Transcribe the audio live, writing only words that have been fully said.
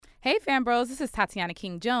Hey, fan bros, this is Tatiana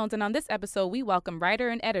King-Jones, and on this episode, we welcome writer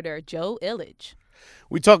and editor Joe Illidge.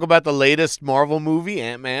 We talk about the latest Marvel movie,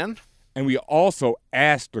 Ant-Man. And we also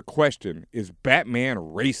asked the question, is Batman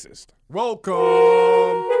racist? Welcome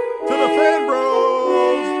to the Fan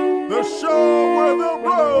Bros, the show where the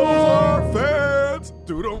bros are fans.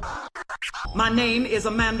 Doodle. My name is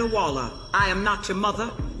Amanda Waller. I am not your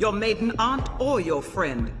mother, your maiden aunt, or your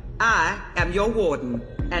friend. I am your warden,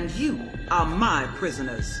 and you are my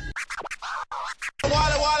prisoners. Walla,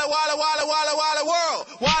 walla, walla, walla, walla, walla, world.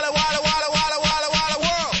 Walla, walla, walla, walla, walla, walla,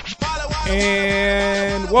 world. Walla, walla,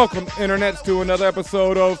 And welcome, internets, to another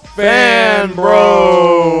episode of Fan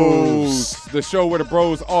Bros, the show where the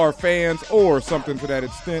bros are fans or something to that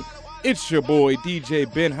extent. It's your boy,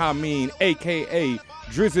 DJ Ben Hameen, a.k.a.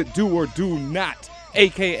 Drizzit Do or Do Not,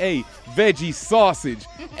 a.k.a. Veggie Sausage,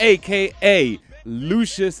 a.k.a.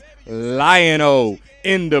 Lucius Liono,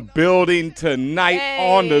 in the building tonight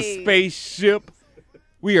on the spaceship.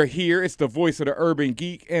 We are here. It's the voice of the urban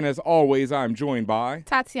geek, and as always, I'm joined by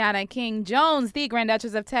Tatiana King-Jones, the Grand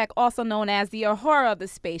Duchess of Tech, also known as the Ahura of the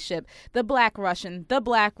spaceship, the Black Russian, the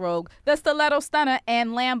Black Rogue, the Stiletto Stunner,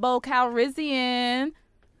 and Lambo Calrissian.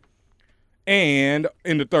 And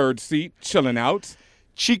in the third seat, chilling out,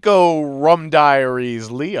 Chico Rum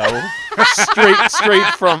Diaries Leo,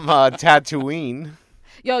 straight from Tatooine.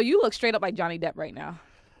 Yo, you look straight up like Johnny Depp right now.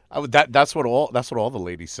 That's what all the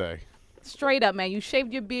ladies say. Straight up, man. You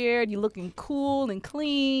shaved your beard. You looking cool and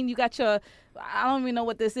clean. You got your, I don't even know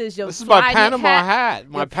what this is. This is my Panama hat.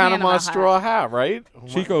 My Panama straw hat, right?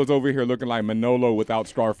 Chico's over here looking like Manolo without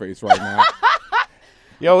Scarface right now.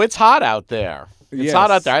 Yo, it's hot out there. It's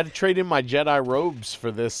hot out Yes. there. I had to trade in my Jedi robes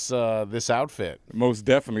for this outfit. Most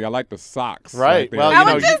definitely. I like the socks. Right. there. Well,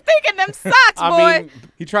 I was just thinking them socks, boy. I mean,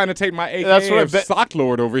 He trying to take my That's AKA what of Sock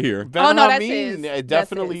Lord over here. Ben no, that's Hameen, his. That's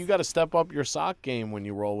definitely, his. you got to step up your sock game when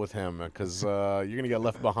you roll with him because you're gonna get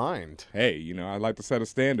left behind. Hey, I like to set a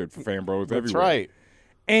standard for fan bros everywhere. That's right.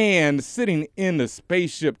 And sitting in the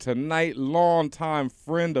spaceship tonight, longtime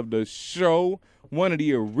friend of the show, one of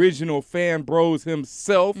the original fan bros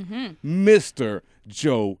himself, Mr.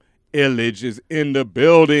 Joe Illidge is in the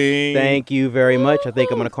building. Thank you very much. I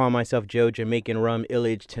think I'm going to call myself Joe Jamaican Rum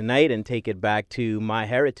Illidge tonight and take it back to my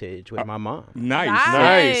heritage with my mom.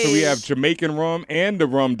 Nice. So we have Jamaican rum and the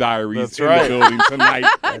Rum Diaries That's in right. the building tonight.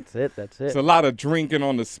 That's it. It's a lot of drinking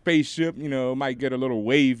on the spaceship. Might get a little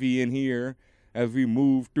wavy in here as we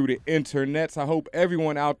move through the internets. I hope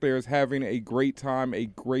everyone out there is having a great time, a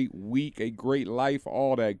great week, a great life,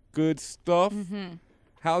 all that good stuff.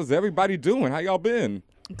 How's everybody doing? How y'all been?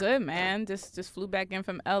 Good, man. Just flew back in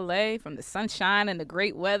from L.A., from the sunshine and the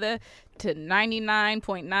great weather to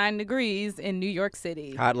 99.9 degrees in New York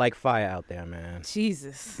City. Hot like fire out there, man.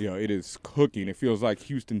 Jesus. It is cooking. It feels like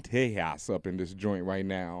Houston, Tejas up in this joint right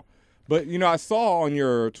now. But, I saw on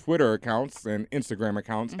your Twitter accounts and Instagram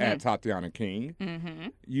accounts at Tatiana King,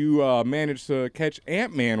 you managed to catch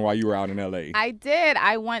Ant-Man while you were out in L.A. I did.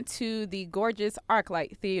 I went to the gorgeous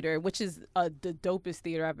ArcLight Theater, which is the dopest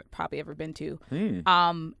theater I've probably ever been to.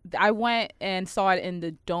 I went and saw it in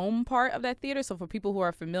the dome part of that theater. So for people who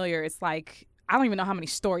are familiar, it's like, I don't even know how many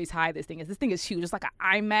stories high this thing is. This thing is huge. It's like an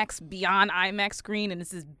IMAX, beyond IMAX screen, and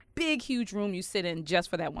it's this big, huge room you sit in just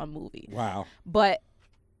for that one movie. Wow. But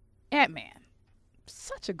Ant-Man,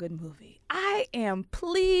 such a good movie. I am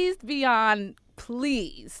pleased beyond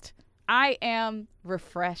pleased. I am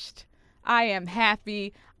refreshed. I am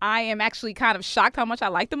happy. I am actually kind of shocked how much I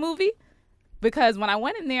like the movie, because when I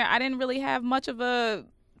went in there, I didn't really have much of a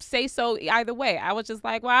say so either way. I was just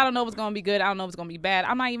like, well, I don't know if it's going to be good. I don't know if it's going to be bad.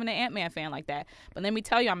 I'm not even an Ant-Man fan like that. But let me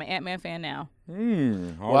tell you, I'm an Ant-Man fan now.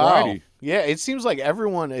 Alrighty. Wow. Yeah, it seems like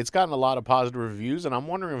it's gotten a lot of positive reviews, and I'm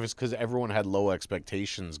wondering if it's because everyone had low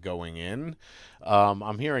expectations going in.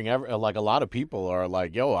 I'm hearing like a lot of people are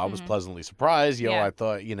like, yo, I was pleasantly surprised. Yo, Yeah. I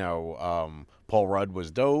thought, Paul Rudd was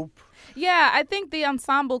dope. Yeah, I think the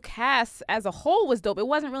ensemble cast as a whole was dope. It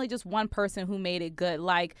wasn't really just one person who made it good.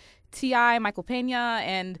 Like T.I., Michael Pena,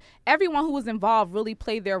 and everyone who was involved really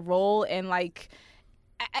played their role, and like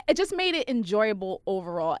it just made it enjoyable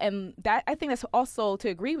overall. And that, I think that's also, to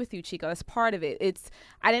agree with you, Chico, that's part of it.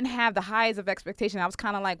 I didn't have the highs of expectation. I was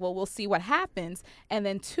kind of like, well, we'll see what happens. And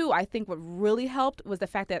then two, I think what really helped was the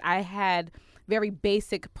fact that I had very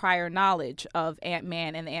basic prior knowledge of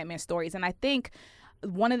Ant-Man and the Ant-Man stories. And I think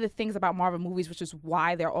one of the things about Marvel movies, which is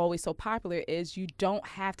why they're always so popular, is you don't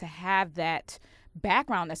have to have that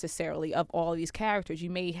background necessarily of all these characters. You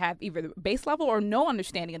may have either the base level or no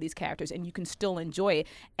understanding of these characters, and you can still enjoy it.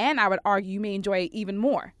 And I would argue you may enjoy it even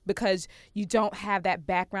more because you don't have that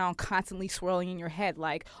background constantly swirling in your head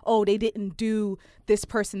like, oh, they didn't do this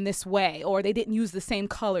person this way, or they didn't use the same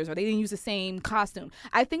colors, or they didn't use the same costume.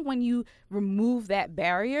 I think when you remove that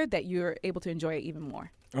barrier, that you're able to enjoy it even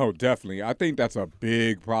more. Oh, definitely. I think that's a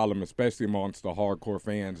big problem, especially amongst the hardcore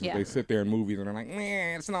fans. Yeah. They sit there in movies and they're like,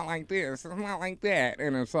 man, it's not like this, it's not like that.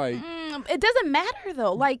 And it's like... It doesn't matter,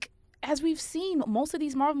 though. Like, as we've seen, most of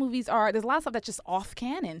these Marvel movies there's a lot of stuff that's just off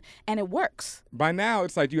canon, and it works. By now,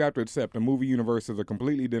 it's like you have to accept the movie universe is a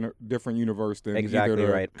completely different universe than Exactly either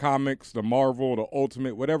the right. comics, the Marvel, the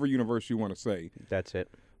Ultimate, whatever universe you want to say. That's it.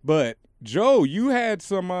 But, Joe, you had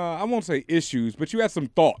some, I won't say issues, but you had some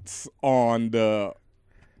thoughts on the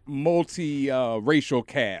multi-racial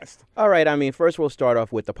cast. All right, I mean, first we'll start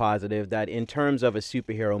off with the positive, that in terms of a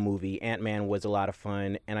superhero movie, Ant-Man was a lot of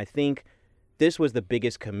fun, and I think this was the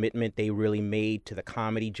biggest commitment they really made to the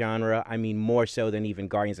comedy genre. I mean, more so than even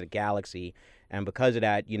Guardians of the Galaxy, and because of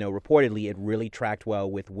that, reportedly it really tracked well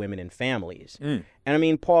with women and families. And I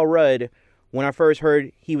mean, Paul Rudd, when I first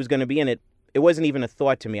heard he was going to be in it, it wasn't even a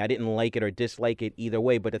thought to me. I didn't like it or dislike it either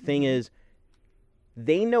way, but the thing is,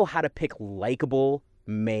 they know how to pick likable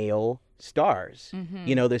male stars.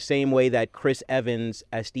 The same way that Chris Evans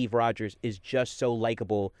as Steve Rogers is just so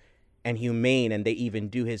likable and humane, and they even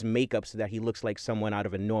do his makeup so that he looks like someone out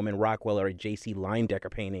of a Norman Rockwell or a J.C. Linedecker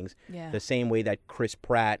paintings. Yeah. The same way that Chris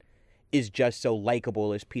Pratt is just so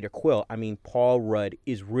likable as Peter Quill. I mean, Paul Rudd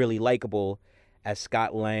is really likable as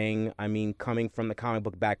Scott Lang. I mean, coming from the comic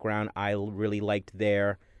book background, I really liked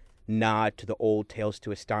their nod to the old Tales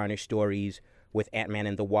to Astonish stories with Ant-Man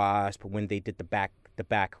and the Wasp when they did the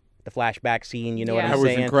flashback scene, you know what I'm That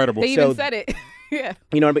saying? was incredible. They even said it. Yeah.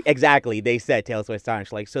 You know what I mean? Exactly. They said Tales to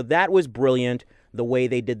Astonish. Like, so that was brilliant, the way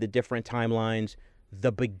they did the different timelines,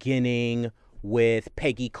 the beginning with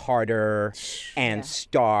Peggy Carter and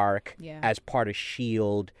Stark as part of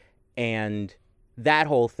S.H.I.E.L.D. and that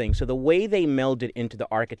whole thing. So the way they melded into the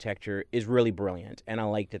architecture is really brilliant, and I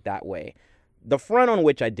liked it that way. The front on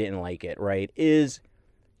which I didn't like it, right, is,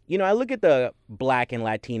 I look at the Black and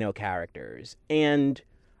Latino characters, and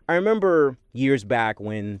I remember years back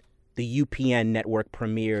when the UPN network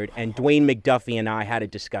premiered and Dwayne McDuffie and I had a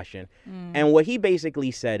discussion. And what he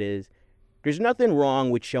basically said is, there's nothing wrong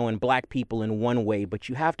with showing black people in one way, but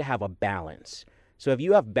you have to have a balance. So if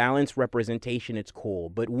you have balanced representation, it's cool.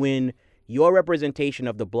 But when your representation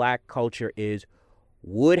of the black culture is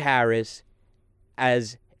Wood Harris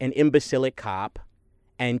as an imbecilic cop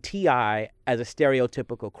and T.I. as a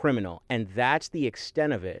stereotypical criminal, and that's the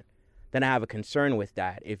extent of it, then I have a concern with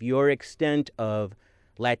that. If your extent of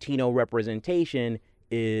Latino representation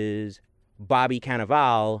is Bobby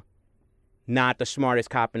Cannavale, not the smartest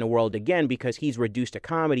cop in the world again because he's reduced to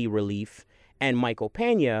comedy relief, and Michael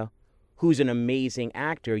Pena, who's an amazing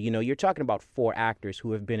actor. You're talking about 4 actors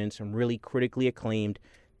who have been in some really critically acclaimed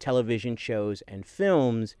television shows and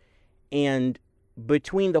films, and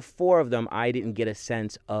between the 4 of them, I didn't get a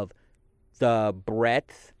sense of the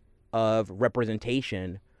breadth of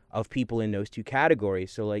representation of people in those 2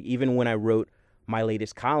 categories. So, like, even when I wrote my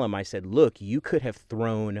latest column, I said, look, you could have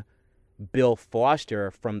thrown Bill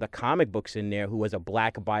Foster from the comic books in there, who was a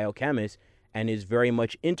black biochemist and is very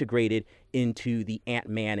much integrated into the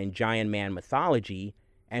Ant-Man and Giant Man mythology,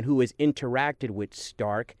 and who has interacted with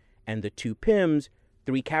Stark and the 2 Pyms,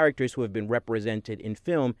 3 characters who have been represented in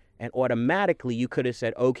film, and automatically you could have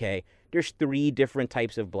said, okay, there's 3 different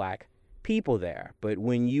types of black people there. But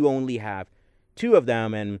when you only have 2 of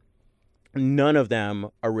them and none of them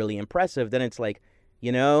are really impressive, then it's like,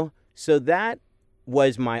 so that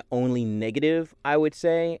was my only negative, I would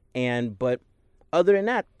say. But other than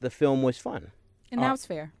that, the film was fun. And that was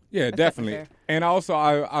fair. Yeah, That's definitely. fair. And also,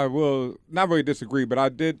 I will not really disagree, but I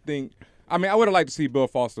did think, I would have liked to see Bill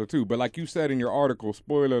Foster too. But like you said in your article,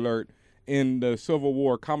 spoiler alert, in the Civil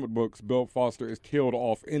War comic books, Bill Foster is killed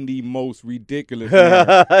off in the most ridiculous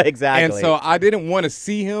manner. Exactly. And so I didn't want to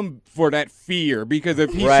see him for that fear, because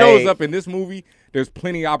if he shows up in this movie, there's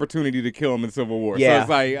plenty of opportunity to kill him in Civil War. Yeah, so it's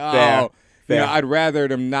like, fair. I'd rather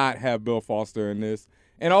them not have Bill Foster in this.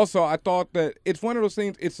 And also, I thought that it's one of those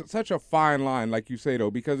things, it's such a fine line, like you say,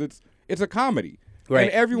 though, because it's a comedy. Right.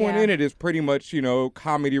 And everyone in it is pretty much,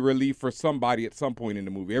 comedy relief for somebody at some point in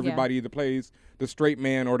the movie. Everybody either plays the straight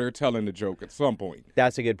man or they're telling the joke at some point.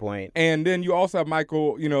 That's a good point. And then you also have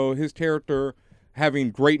Michael, his character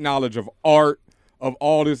having great knowledge of art, of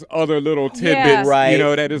all this other little tidbits, right.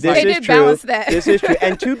 That is This like... They is did true. balance that. This is true.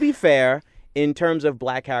 And to be fair, in terms of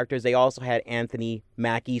black characters, they also had Anthony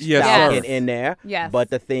Mackie's Falcon in there. Yes. But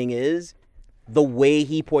the thing is, the way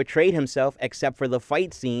he portrayed himself, except for the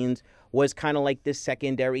fight scenes, was kind of like this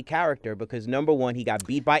secondary character because number one, he got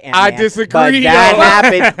beat by Ant-Man. I disagree. But that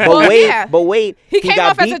happened. But Well, wait, yeah. but wait. He came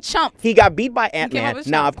got off as a chump. He got beat by came Ant-Man. off as a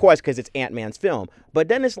Now, chump. of course, because it's Ant-Man's film. But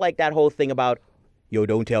then it's like that whole thing about, yo,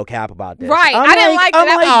 don't tell Cap about this. Right. I'm I didn't like I'm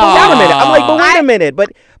that. like, Oh. but wait a minute. I'm like, but wait I- a minute.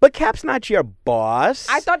 But Cap's not your boss.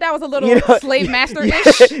 I thought that was a little You know, slave master-ish. yeah,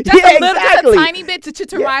 Just yeah, a little, exactly. just a tiny bit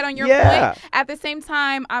to Yeah, ride on your yeah. point. At the same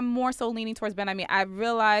time, I'm more so leaning towards Ben. I mean, I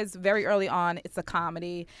realized very early on it's a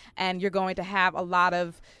comedy, and you're going to have a lot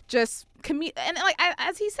of just and like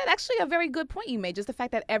as he said, actually a very good point you made. Just the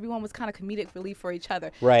fact that everyone was kind of comedic relief for each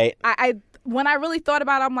other. Right. I when I really thought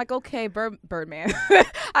about it, I'm like, okay, Birdman.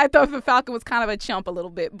 I thought the Falcon was kind of a chump a little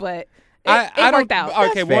bit, but. It worked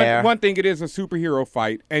out. Okay, fair. one thing, it is a superhero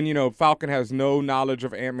fight, and Falcon has no knowledge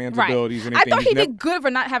of Ant-Man's Right. abilities. I Anything. thought He's he nev- did good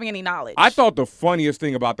for not having any knowledge. I thought the funniest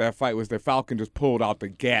thing about that fight was that Falcon just pulled out the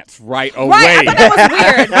gats right away. Right, I thought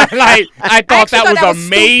that was weird. like I thought actually that thought was that was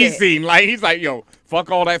amazing. Like he's like, yo,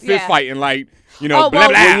 fuck all that fist Yeah. fighting. Like Oh, blah well,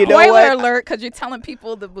 blah. you know spoiler what? alert, because you're telling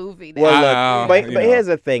people the movie. Now. Well, look, you but know. here's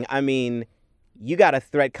the thing. I mean, you got a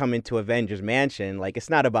threat coming to Avengers Mansion. Like, it's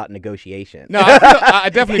not about negotiation. No, I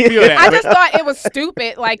definitely feel that. I but- just thought it was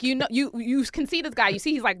stupid. Like, you can see this guy. You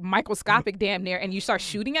see he's like microscopic damn near, and you start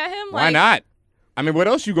shooting at him. Why Like, not? I mean, what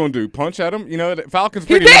else you gonna do? Punch at him? Falcon's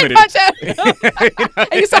He pretty did limited. punch at him.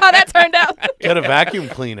 And you saw how that turned out. Get a vacuum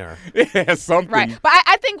cleaner. Yeah, something. Right. But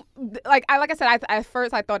I think, like I said, at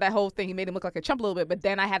first I thought that whole thing, he made him look like a chump a little bit, but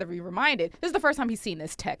then I had to be reminded, this is the first time he's seen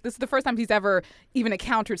this tech. This is the first time he's ever even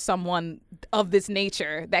encountered someone of this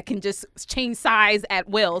nature that can just change size at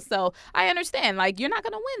will. So I understand, like, you're not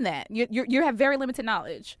going to win that. You have very limited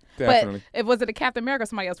knowledge. Definitely. But if was it a Captain America or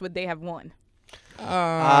somebody else, would they have won?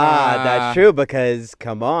 That's true because,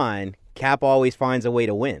 come on, Cap always finds a way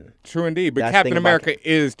to win. True indeed, but That's the Captain thing about America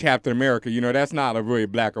is Captain America. That's not a really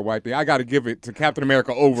black or white thing. I got to give it to Captain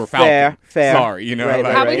America over Falcon. Fair. Sorry, Right, like,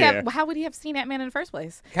 right, How would he have seen Ant-Man in the first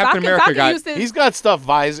place? Captain America got- used his, He's got stuff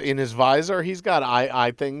in his visor. He's got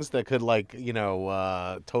eye things that could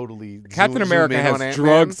totally. Captain zoom America in on has Ant-Man.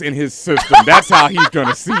 drugs in his system. That's how he's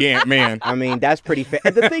gonna see Ant-Man. I mean, that's pretty fair.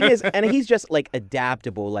 And the thing is, and he's just, like,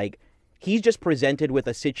 adaptable. Like, he's just presented with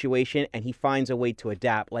a situation, and he finds a way to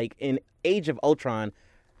adapt. Like, in Age of Ultron,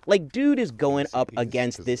 like, dude is going up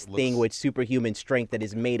against this thing with superhuman strength that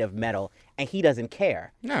is made of metal, and he doesn't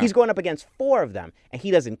care. No. He's going up against 4 of them, and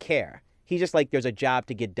he doesn't care. He's just like, there's a job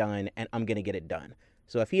to get done, and I'm going to get it done.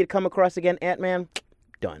 So if he had come across again Ant-Man,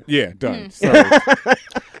 done. Yeah, done. So,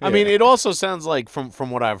 I mean, it also sounds like from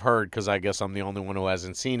what I've heard, because I guess I'm the only one who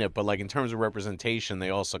hasn't seen it, but like in terms of representation, they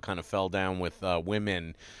also kind of fell down with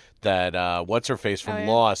women. That what's her face from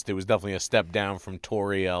Lost? It was definitely a step down from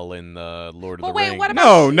Toriel in the Lord of But the wait, Rings. what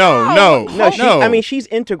about- No, she's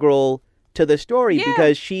integral to the story Yeah.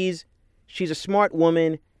 because she's a smart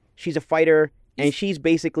woman, she's a fighter, and she's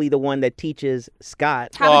basically the one that teaches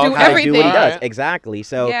Scott How to do how to everything. do what he does. Alright. Exactly.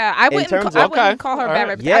 So yeah, I in wouldn't, terms I of wouldn't call her a bad Alright.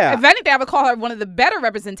 representation. Yeah. If anything, I would call her one of the better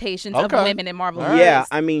representations of Okay. women in Marvel. yeah, movies.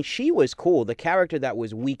 I mean, she was cool. The character that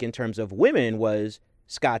was weak in terms of women was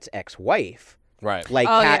Scott's ex-wife, Right. like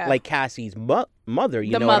yeah. like Cassie's mother.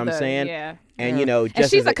 You the know mother, what I'm saying? Yeah. And just And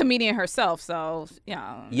she's as a comedian herself, so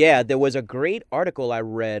Yeah, there was a great article I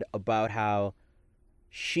read about how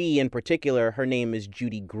she, in particular, her name is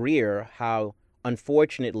Judy Greer, how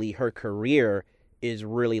unfortunately her career is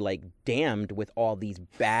really like damned with all these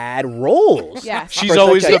bad roles. Yes. She's For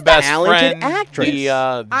always such a the best talented friend, actress.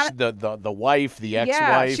 the wife, the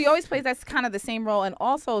ex-wife. Yeah, she always plays that's kind of the same role, and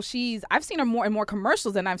also I've seen her more in more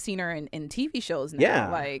commercials than I've seen her in TV shows now,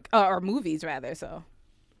 Yeah. like or movies rather. So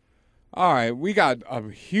all right, we got a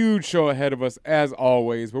huge show ahead of us as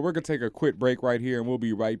always, but we're gonna take a quick break right here, and we'll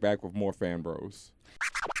be right back with more Fan Bros.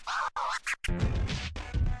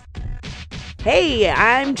 Hey,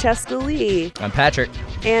 I'm Cheska Lee, I'm Patrick.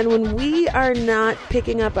 and when we are not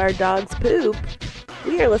picking up our dog's poop,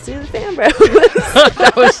 we are listening to the Fan Bros.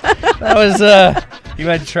 That was you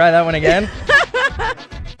want to try that one again?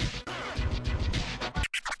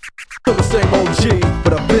 Still the same OG,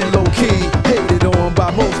 but I've been low key. Hated on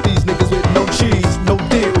by most these niggas with no cheese, no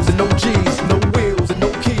deals and no G's, no wheels and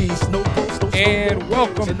no keys, no posts, no And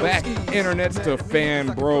welcome and no back, skis. internets, to Fan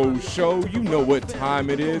Bros Show. You know what time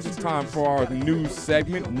it is. It's time for our news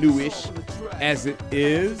segment, newish as it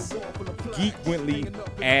is. Geek Wintley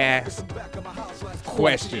asked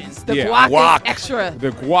questions. the Yeah, guac is extra.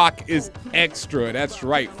 The guac is extra. That's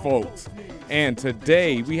right, folks. And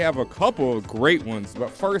today we have a couple of great ones. But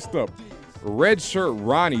first up, Red Shirt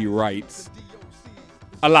Ronnie writes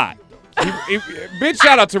a lot. Big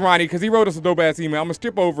shout out to Ronnie because he wrote us a dope ass email. I'm gonna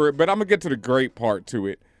skip over it, but I'm gonna get to the great part to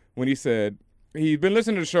it when he said, He's been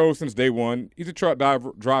listening to the show since day one. He's a truck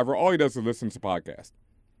driver. All he does is listen to podcasts.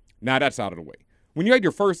 Now that's out of the way. When you had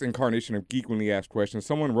your first incarnation of Geekly Asked Questions,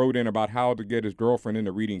 someone wrote in about how to get his girlfriend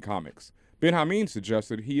into reading comics. Ben Hameen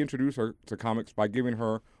suggested he introduce her to comics by giving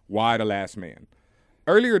her Y the Last Man.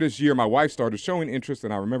 Earlier this year, my wife started showing interest,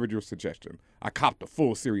 and I remembered your suggestion. I copped the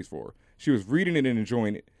full series for her. She was reading it and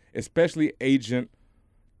enjoying it, especially Agent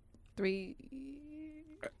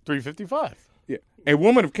 355. Yeah, a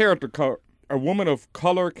woman of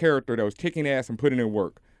color character that was kicking ass and putting in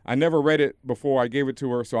work. I never read it before I gave it to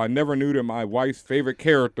her, so I never knew that my wife's favorite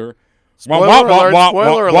character. Spoiler alert,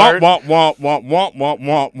 spoiler alert.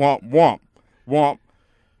 Womp.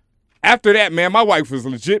 After that, man, my wife was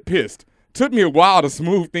legit pissed. Took me a while to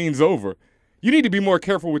smooth things over. You need to be more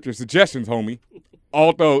careful with your suggestions, homie.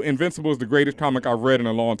 Although Invincible is the greatest comic I've read in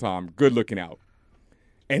a long time. Good looking out.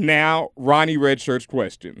 And now, Ronnie Redshirt's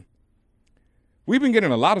question. We've been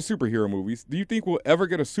getting a lot of superhero movies. Do you think we'll ever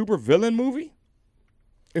get a super villain movie?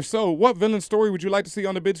 If so, what villain story would you like to see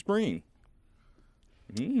on the big screen?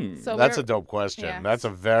 So that's a dope question. Yeah. That's a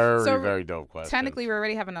very, very dope question. Technically, we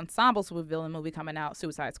already have an ensemble supervillain movie coming out,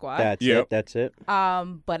 Suicide Squad. That's it.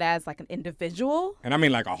 But as like an individual. And I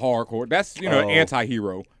mean like a hardcore. That's,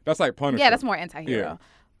 anti-hero. That's like Punisher. Yeah, that's more anti-hero. Yeah.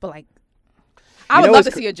 But like, I would love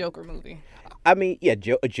to see a Joker movie. I mean, yeah,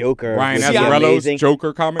 a Joker. Ryan Azzarello's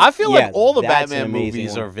Joker comic. I feel like all the Batman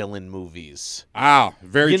movies are villain movies.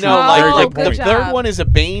 Very true. The third one is a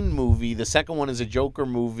Bane movie, the second one is a Joker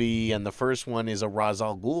movie, and the first one is a Ra's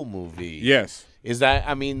al Ghul movie. Yes. Is that?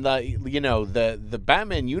 I mean, the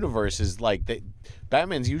Batman universe is like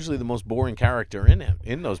Batman's usually the most boring character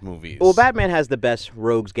in those movies. Well, Batman has the best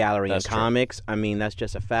rogues gallery That's in comics. True. I mean, that's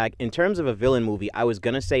just a fact. In terms of a villain movie, I was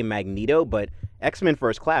gonna say Magneto, but X-Men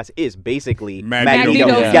First Class is basically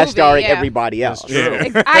Magneto guest starring everybody else.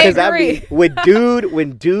 I agree. When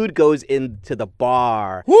dude goes into the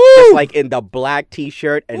bar, just like in the black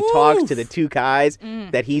T-shirt and talks to the two guys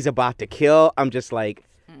that he's about to kill, I'm just like,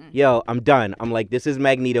 yo, I'm done. I'm like, this is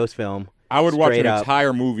Magneto's film. I would watch an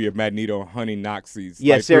entire movie of Magneto hunting Nazis.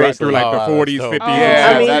 Yeah, seriously. Through like the 40s, 50s.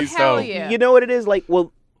 I mean, hell yeah. You know what it is? Like,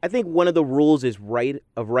 well, I think one of the rules of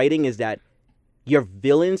writing is that your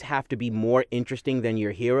villains have to be more interesting than your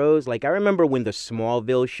heroes. Like, I remember when the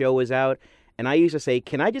Smallville show was out, and I used to say,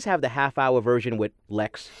 can I just have the half-hour version with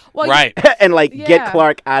Lex? Well, right. And, get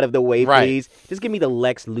Clark out of the way, please. Just give me the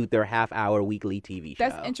Lex Luthor half-hour weekly TV show.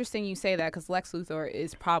 That's interesting you say that, because Lex Luthor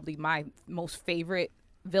is probably my most favorite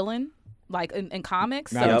villain. Like in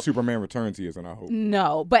comics. Now that Superman Returns, he isn't, I hope.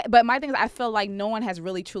 No, but my thing is, I feel like no one has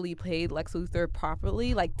really truly played Lex Luthor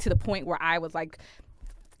properly, like to the point where I would like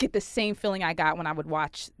get the same feeling I got when I would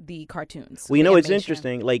watch the cartoons. Well, you know, it's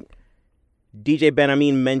interesting. Like DJ Ben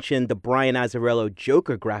Amin mentioned the Brian Azzarello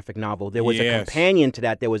Joker graphic novel. There was a companion to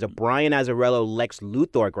that. There was a Brian Azzarello Lex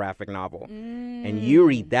Luthor graphic novel, and you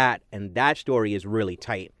read that, and that story is really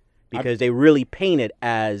tight because they really paint it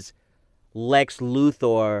as Lex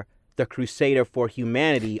Luthor, the crusader for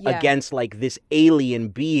humanity, against like this alien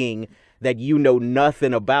being that you know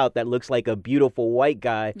nothing about that looks like a beautiful white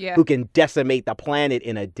guy who can decimate the planet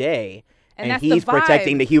in a day. And he's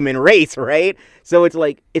protecting the human race, right? So it's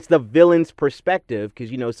like, it's the villain's perspective because,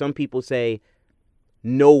 you know, some people say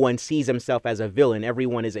no one sees himself as a villain.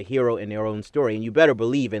 Everyone is a hero in their own story. And you better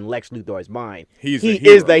believe in Lex Luthor's mind. He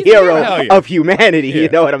is the hero of humanity. You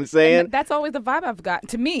know what I'm saying? And that's always the vibe I've got.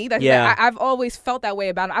 To me, I've always felt that way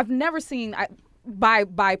about him. I've never seen... By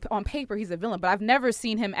on paper, he's a villain, but I've never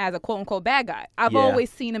seen him as a quote-unquote bad guy. I've always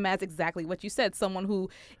seen him as exactly what you said, someone who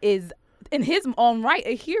is... in his own right,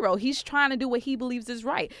 a hero. He's trying to do what he believes is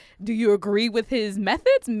right. Do you agree with his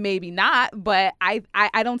methods? Maybe not, but I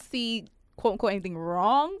don't see, quote unquote, anything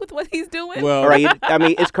wrong with what he's doing. Well, right. I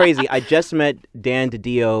mean, it's crazy. I just met Dan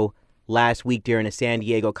DiDio last week during a San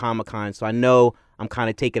Diego Comic-Con, so I know I'm kind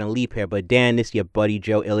of taking a leap here, but Dan, this is your buddy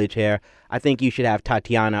Joe Illidge here. I think you should have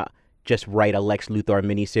Tatiana just write a Lex Luthor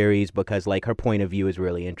miniseries because, like, her point of view is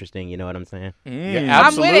really interesting. You know what I'm saying? Yeah,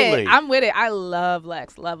 absolutely. I'm with it. I love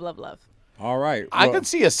Lex. Love. All right. I could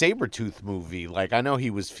see a Sabretooth movie. Like, I know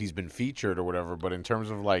he's been featured or whatever, but in terms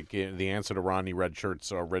of like the answer to Ronnie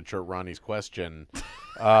Redshirt Ronnie's question,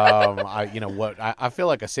 I feel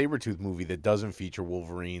like a Sabretooth movie that doesn't feature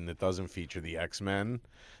Wolverine, that doesn't feature the X-Men,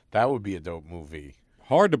 that would be a dope movie.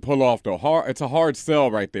 Hard to pull off though. It's a hard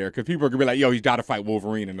sell right there because people are gonna be like, "Yo, he's got to fight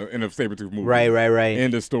Wolverine in a Sabretooth movie." Right.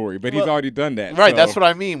 End of story. But he's already done that. Right. So. That's what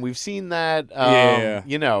I mean. We've seen that.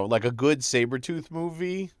 You know, like a good Sabretooth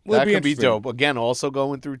movie that could be dope. Again, also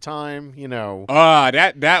going through time. You know.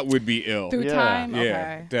 That would be ill. Through time. Yeah,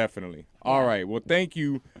 okay. Definitely. All right. Well, thank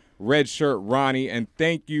you, Red Shirt Ronnie, and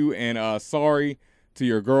thank you and sorry to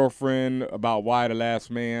your girlfriend about why the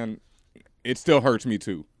last man, it still hurts me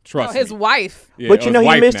too. Trust his me. wife. Yeah, but you know, his he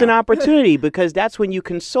wife missed an now. opportunity because that's when you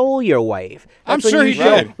console your wife. That's I'm sure when you he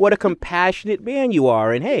show did. what a compassionate man you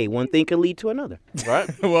are. And hey, one thing can lead to another. Right.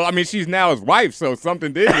 Well, I mean, she's now his wife, so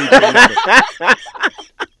something did need to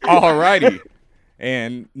All righty.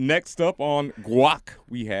 And next up on Guac,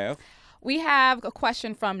 we have a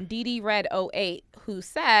question from DD Red08 who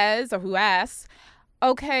says, or who asks,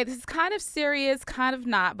 okay, this is kind of serious, kind of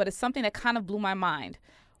not, but it's something that kind of blew my mind.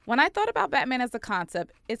 When I thought about Batman as a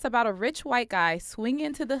concept, it's about a rich white guy swinging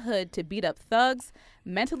into the hood to beat up thugs,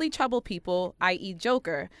 mentally troubled people, i.e.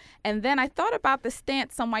 Joker. And then I thought about the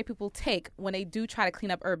stance some white people take when they do try to clean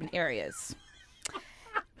up urban areas.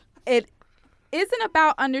 It isn't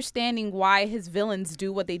about understanding why his villains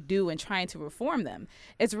do what they do and trying to reform them.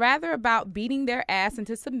 It's rather about beating their ass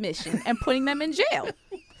into submission and putting them in jail.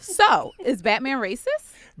 So, is Batman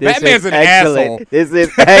racist? Batman's an asshole. This is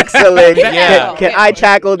excellent. Yeah. Can I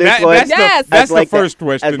tackle this one? That's like the first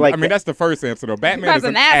question. like I mean, that's the first answer, though. Batman Because is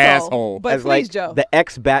an an asshole. asshole. But As please, like Joe. the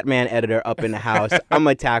ex-Batman editor up in the house, I'm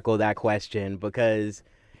going to tackle that question because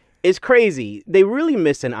it's crazy. They really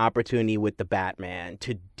missed an opportunity with the Batman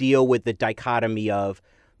to deal with the dichotomy of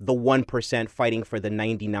the 1% fighting for the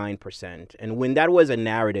 99%. And when that was a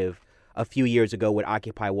narrative a few years ago with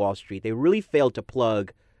Occupy Wall Street, they really failed to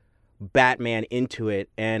plug Batman into it.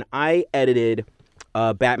 And I edited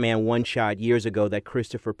a Batman one-shot years ago that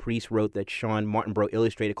Christopher Priest wrote that Sean Martinborough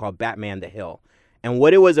illustrated called Batman the Hill. And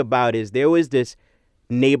what it was about is there was this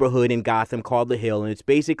neighborhood in Gotham called the Hill, and it's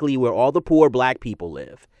basically where all the poor black people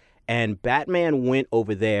live. And Batman went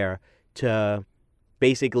over there to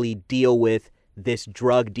basically deal with this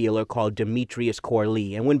drug dealer called Demetrius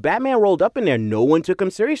Corley. And when Batman rolled up in there, no one took him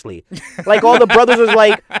seriously. Like, all the brothers was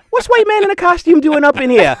like, what's white man in a costume doing up in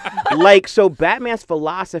here? Like, so Batman's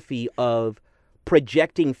philosophy of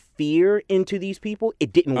projecting fear into these people,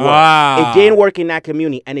 it didn't work. It didn't work in that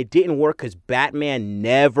community. And it didn't work because Batman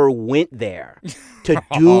never went there to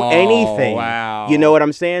do anything. Wow. You know what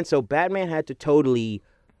I'm saying? So Batman had to totally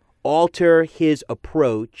alter his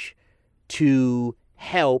approach to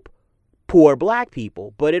help poor black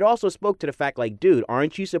people. But it also spoke to the fact, like, dude,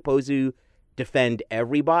 aren't you supposed to defend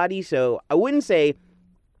everybody? So I wouldn't say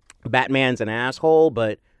Batman's an asshole,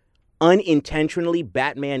 but unintentionally,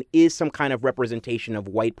 Batman is some kind of representation of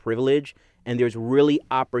white privilege, and there's really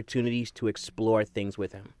opportunities to explore things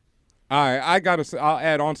with him. All right, I'll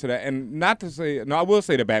add on to that, and not to say, no, I will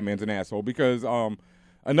say that Batman's an asshole because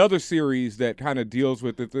another series that kind of deals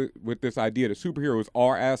with this idea that superheroes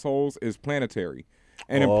are assholes is Planetary.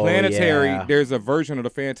 And in Planetary, there's a version of the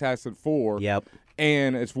Fantastic Four. Yep.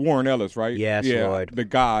 And it's Warren Ellis, right? Yes, yeah, Lord. The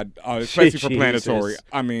god, especially for Jesus. Planetary.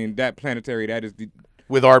 I mean, that Planetary, that is the...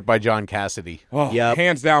 With art by John Cassidy. Oh, Yep.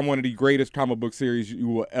 Hands down one of the greatest comic book series you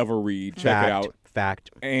will ever read. Check it out. Fact.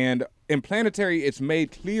 And in Planetary, it's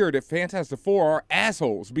made clear that Fantastic Four are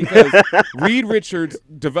assholes because Reed Richards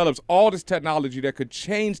develops all this technology that could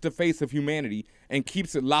change the face of humanity and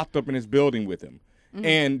keeps it locked up in his building with him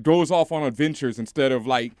and goes off on adventures instead of,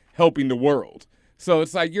 like, helping the world. So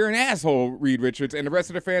it's like, you're an asshole, Reed Richards, and the rest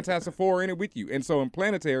of the Fantastic Four are in it with you. And so in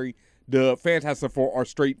Planetary, the Fantastic Four are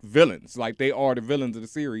straight villains. Like, they are the villains of the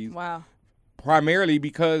series. Wow. Primarily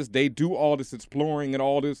because they do all this exploring and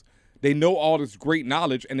all this. They know all this great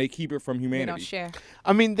knowledge, and they keep it from humanity. They don't share.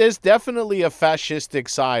 I mean, there's definitely a fascistic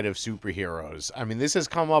side of superheroes. I mean, this has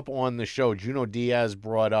come up on the show. Juno Diaz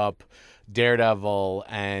brought up Daredevil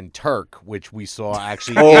and Turk, which we saw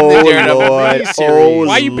actually in the Daredevil miniseries.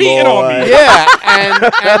 Why are you beating on me? Yeah,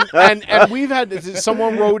 and we've had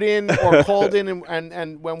someone wrote in or called in,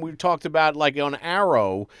 and when we talked about, like, on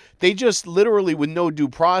Arrow, they just literally, with no due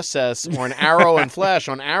process, or in Arrow and Flash,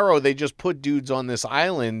 on Arrow they just put dudes on this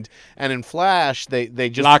island, and in Flash they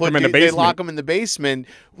just lock them in the basement. They lock them in the basement,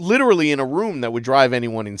 literally in a room that would drive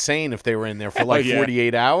anyone insane if they were in there for like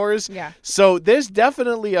 48 hours. Yeah. So there's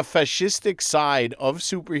definitely a fascistic side of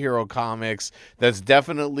superhero comics that's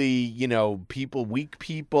definitely, you know, weak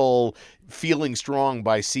people feeling strong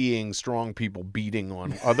by seeing strong people beating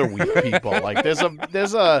on other weak people. Like there's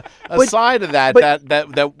a side of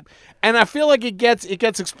that, and I feel like it gets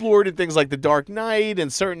explored in things like The Dark Knight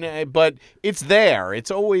and certain, but it's there.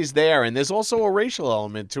 It's always there, and there's also a racial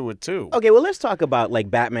element to it too. Okay, well, let's talk about, like,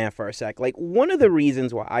 Batman for a sec. Like, one of the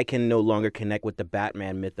reasons why I can no longer connect with the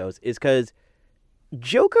Batman mythos is because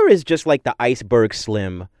Joker is just like the Iceberg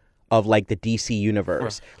Slim of, like, the DC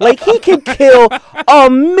universe. Like, he can kill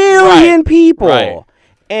 1,000,000 people. Right.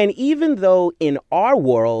 And even though in our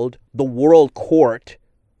world, the world court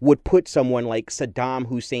would put someone like Saddam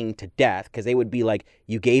Hussein to death because they would be like,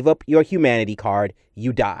 you gave up your humanity card,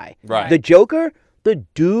 you die. Right. The Joker, the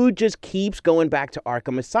dude just keeps going back to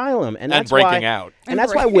Arkham Asylum. And that's breaking out. And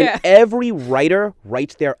that's why when every writer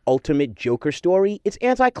writes their ultimate Joker story, it's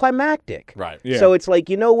anticlimactic. Right. Yeah. So it's like,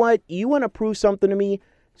 you know what? You want to prove something to me?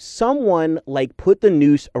 Someone, like, put the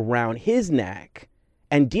noose around his neck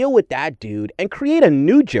and deal with that dude and create a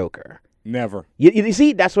new Joker. Never. You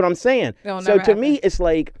see, that's what I'm saying. It'll So never to me, happen. it's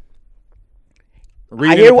like,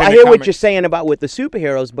 Read I hear independent what comics. you're saying about with the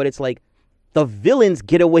superheroes, but it's like the villains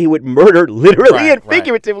get away with murder literally Right, and right.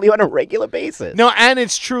 figuratively on a regular basis. No, and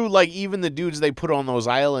it's true. Like even the dudes they put on the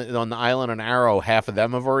island on Arrow, half of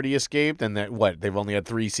them have already escaped, and they've only had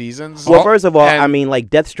 3 seasons. Well, first of all, And- I mean, like,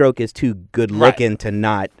 Deathstroke is too good looking to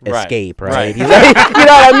not Right. escape, right? Right. He's like, you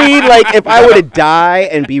know what I mean? Like, if I were to die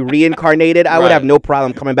and be reincarnated, I would Right. have no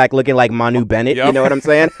problem coming back looking like Manu Bennett. You Yep. know what I'm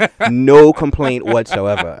saying? No complaint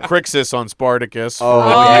whatsoever. Crixus on Spartacus. for Oh, the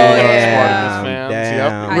damn, Spartacus fans.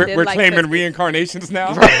 damn. I We're, did we're like claiming Christmas. reincarnations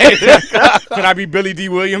now. Can I be Billy D.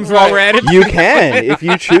 Williams while we're at it? You can, if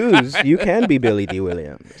you choose, you can be Billy D.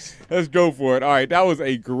 Williams. Let's go for it. All right, that was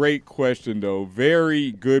a great question, though.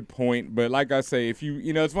 Very good point. But like I say, if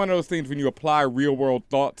it's one of those things when you apply real world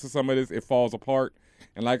thought to some of this, it falls apart.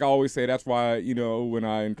 And like I always say, that's why, when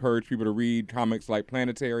I encourage people to read comics like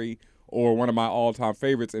Planetary or one of my all time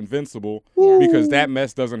favorites, Invincible, because that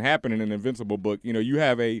mess doesn't happen in an Invincible book. You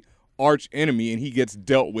have a arch enemy and he gets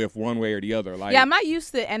dealt with one way or the other. Like, Yeah, I'm not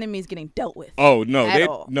used to enemies getting dealt with. oh no, at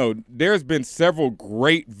all. there's been several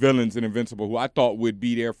great villains in Invincible who I thought would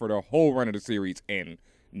be there for the whole run of the series, and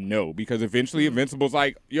no, because eventually Invincible's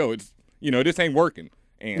like, yo, it's this ain't working.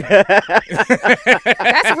 And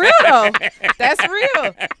That's real, though. That's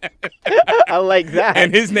real. I like that.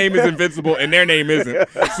 and his name is Invincible and their name isn't.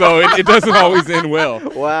 So it doesn't always end well.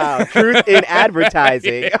 Wow, truth in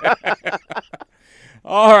advertising.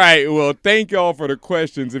 All right. Well, thank y'all for the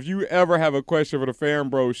questions. If you ever have a question for the Fan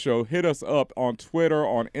Bros Show, hit us up on Twitter,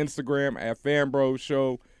 on Instagram at Fan Bros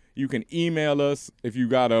Show. You can email us if you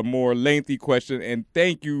got a more lengthy question. And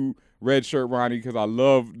thank you, Red Shirt Ronnie, because I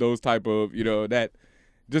love those type of, you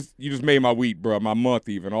just made my week, bro, my month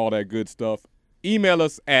even, all that good stuff. Email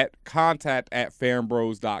us at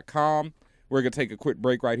contact@fanbros.com. We're going to take a quick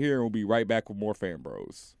break right here, and we'll be right back with more Fan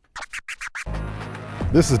Bros.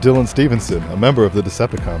 This is Dylan Stevenson, a member of the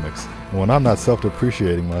Decepticomics. And when I'm not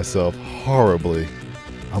self-depreciating myself horribly,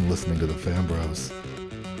 I'm listening to the Fan Bros.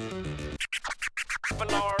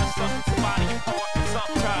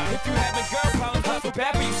 If you having girl problems, I feel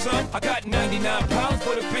bad for you, son. I got 99 problems,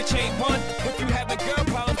 but a bitch ain't one. If you having girl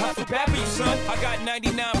problems, I feel bad for you, son. I got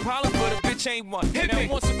 99 problems, but a bitch ain't one. Hit me.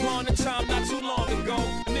 Once upon a time, not too long ago,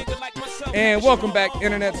 a nigga like myself. And welcome back,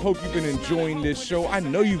 Internets. Hope you've been enjoying this show. I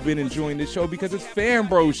know you've been enjoying this show because it's Fan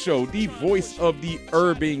Bros Show, the voice of the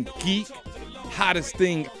urban geek. Hottest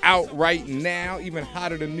thing out right now, even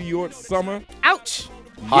hotter than New York summer. Ouch.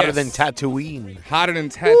 Hotter than Tatooine. Hotter than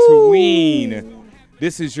Tatooine.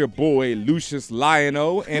 This is your boy, Lucius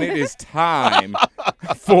Lionel, and it is time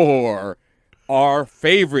for our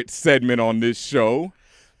favorite segment on this show.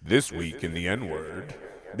 This week in the N-word.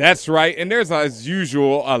 That's right. And there's, as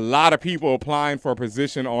usual, a lot of people applying for a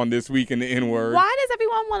position on This Week in the N-word. Why does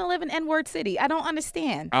everyone want to live in N-word city? I don't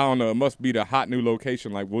understand. I don't know. It must be the hot new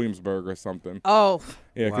location like Williamsburg or something. Oh.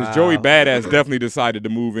 Yeah, because Joey Badass definitely decided to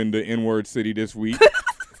move into N-word city this week.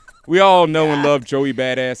 We all know and love Joey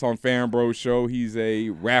Badass on Fan Bros Show. He's a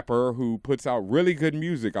rapper who puts out really good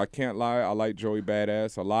music. I can't lie. I like Joey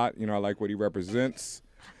Badass a lot. I like what he represents.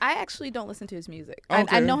 I actually don't listen to his music.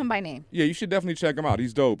 Okay. I know him by name. Yeah, you should definitely check him out.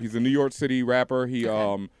 He's dope. He's a New York City rapper. Is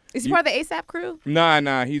he part of the ASAP crew?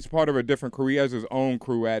 Nah. He's part of a different crew. He has his own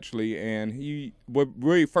crew, actually. And what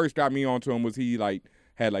really first got me onto him was he, had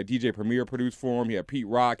DJ Premier produce for him. He had Pete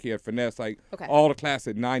Rock. He had Finesse. All the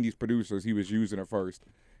classic 90s producers he was using at first.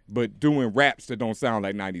 But doing raps that don't sound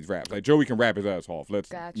like 90s raps. Like, Joey can rap his ass off.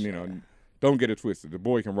 Don't get it twisted. The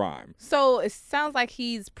boy can rhyme. So it sounds like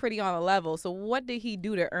he's pretty on a level. So what did he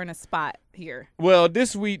do to earn a spot here? Well,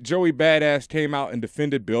 this week, Joey Badass came out and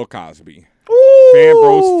defended Bill Cosby. Fan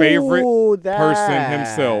Bros' favorite person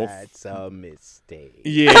himself. That's a mistake.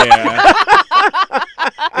 Yeah.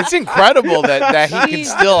 It's incredible that he can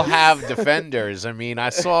still have defenders. I mean, I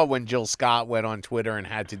saw when Jill Scott went on Twitter and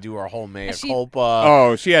had to do her whole mea culpa.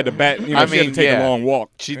 Oh, she had to bat. She had to take a long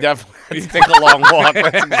walk. She definitely had to take a long walk.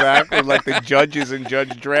 That's exactly like the judges in Judge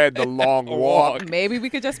Dredd, the long walk. Maybe we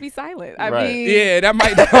could just be silent. I Right. mean, Yeah, that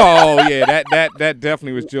might. Oh, yeah, that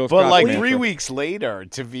definitely was Jill Scott. But like 3 weeks later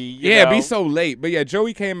to be, be so late. But yeah,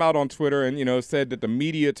 Joey came out on Twitter and said that the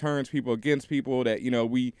media turns people against people. That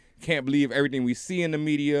we can't believe everything we see in the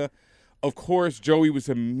media. Of course, Joey was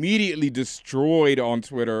immediately destroyed on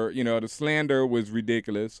Twitter. The slander was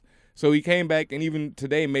ridiculous. So he came back and even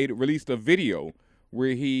today released a video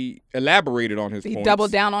where he elaborated on his points. He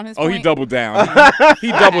doubled down on his point? He doubled down.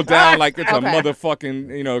 He doubled down like it's a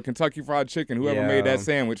motherfucking, Kentucky Fried Chicken, whoever made that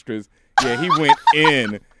sandwich. Because, he went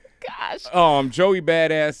in. Gosh. Joey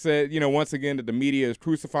Badass said, once again that the media is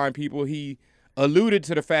crucifying people. He alluded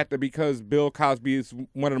to the fact that because Bill Cosby is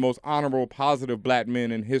one of the most honorable, positive black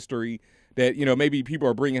men in history, that, maybe people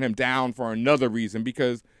are bringing him down for another reason.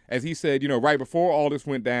 Because, as he said, right before all this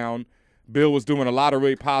went down, Bill was doing a lot of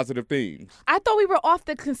really positive things. I thought we were off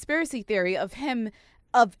the conspiracy theory of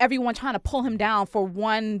everyone trying to pull him down for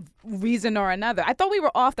one reason or another. I thought we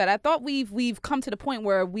were off that. I thought we've come to the point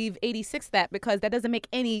where we've 86 that, because that doesn't make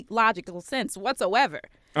any logical sense whatsoever.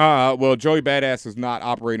 Well, Joey Badass is not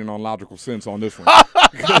operating on logical sense on this one.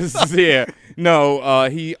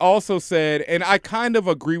 He also said, and I kind of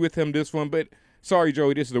agree with him this one, but sorry,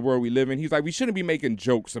 Joey, this is the world we live in. He's like, we shouldn't be making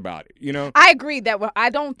jokes about it, I agree that I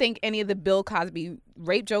don't think any of the Bill Cosby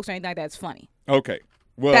rape jokes or anything like that's funny. Okay.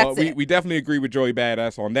 Well, we definitely agree with Joey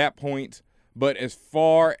Badass on that point. But as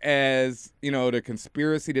far as, the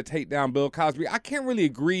conspiracy to take down Bill Cosby, I can't really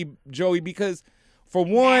agree, Joey, because for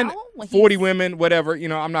one, 40 women, whatever,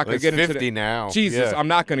 I'm not going to get into that. 50 now. Jesus, I'm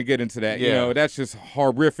not going to get into that. That's just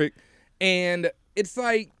horrific. And it's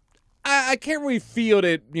like, I can't really feel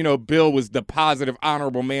that, Bill was the positive,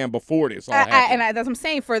 honorable man before this all happened. That's what I'm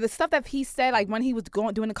saying. For the stuff that he said, like when he was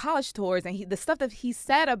doing the college tours, and the stuff that he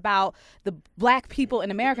said about the black people in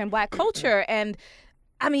America and black culture, and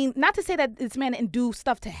I mean, not to say that this man didn't do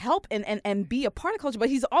stuff to help and be a part of culture, but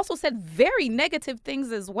he's also said very negative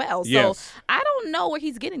things as well. So I don't know where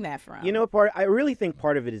he's getting that from. I really think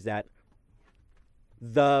part of it is that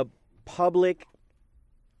the public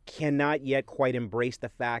cannot yet quite embrace the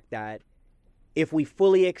fact that if we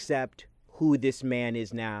fully accept who this man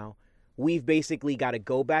is now, we've basically got to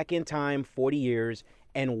go back in time 40 years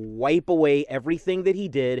and wipe away everything that he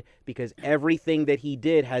did, because everything that he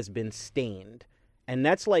did has been stained. And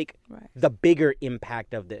that's like the bigger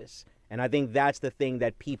impact of this. And I think that's the thing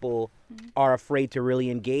that people are afraid to really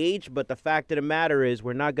engage. But the fact of the matter is,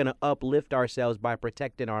 we're not going to uplift ourselves by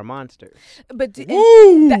protecting our monsters. But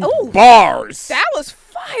bars. That was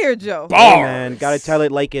fire, Joe. Bars. Hey, man, got to tell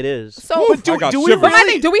it like it is. So do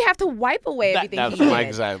we have to wipe away everything that's he did?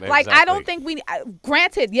 Exactly. I don't think we.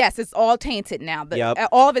 Granted, yes, it's all tainted now.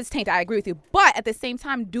 All of it's tainted. I agree with you. But at the same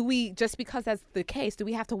time, do we, just because that's the case, do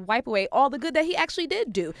we have to wipe away all the good that he actually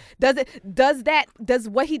did do? Does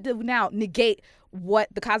what he did now negate what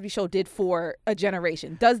the Cosby Show did for a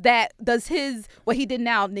generation? Does what he did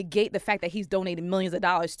now negate the fact that he's donated millions of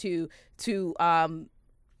dollars to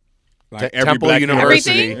like every Temple black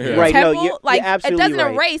University? Right. Temple, no, you're absolutely it doesn't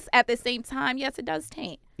right. erase. At the same time, yes, it does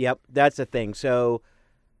taint. Yep, that's the thing. So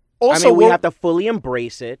Also, we have to fully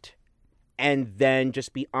embrace it and then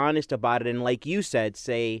just be honest about it. And like you said,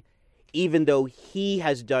 say, even though he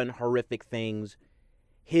has done horrific things,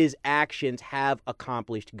 his actions have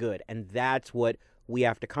accomplished good. And that's what we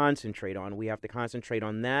have to concentrate on. We have to concentrate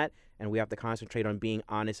on that, and we have to concentrate on being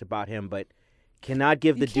honest about him. But cannot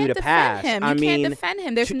give the dude a pass. You can't defend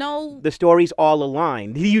him. There's the story's all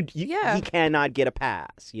aligned. He cannot get a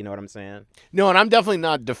pass. You know what I'm saying? No, and I'm definitely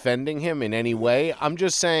not defending him in any way. I'm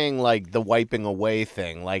just saying, like, the wiping away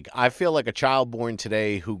thing. Like, I feel like a child born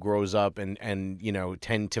today who grows up and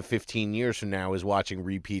 10 to 15 years from now is watching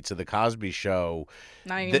repeats of the Cosby Show.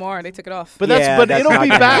 Not anymore. They took it off. But it'll be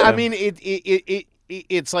back. I mean,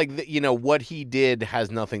 it's like what he did has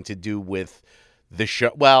nothing to do with the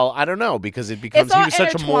show. Well, I don't know, because it becomes he was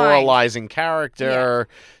such a moralizing character.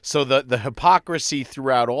 Yeah. So the hypocrisy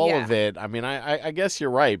throughout all of it. I mean, I guess you're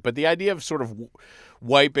right, but the idea of sort of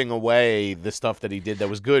wiping away the stuff that he did that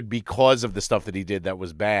was good because of the stuff that he did that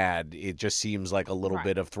was bad, it just seems like a little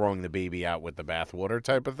bit of throwing the baby out with the bathwater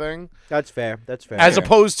type of thing. That's fair. As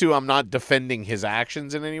opposed to, I'm not defending his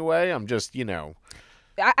actions in any way. I'm just,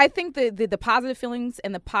 I think the positive feelings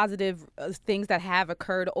and the positive things that have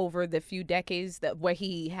occurred over the few decades where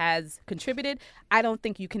he has contributed, I don't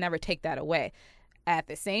think you can ever take that away. At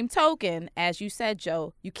the same token, as you said,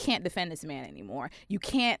 Joe, you can't defend this man anymore. You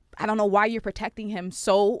can't. I don't know why you're protecting him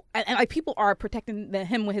so. And like, people are protecting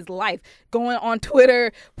him with his life, going on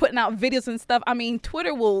Twitter, putting out videos and stuff. I mean,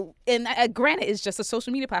 Twitter will. And granted, it's just a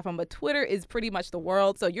social media platform, but Twitter is pretty much the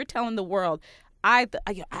world. So you're telling the world,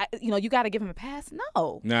 you got to give him a pass?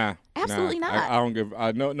 No. Nah. Absolutely not. I don't give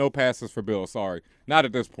no passes for Bill. Sorry. Not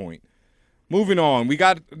at this point. Moving on. We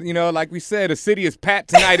got, like we said, the city is packed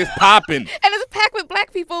tonight. It's popping. And it's packed with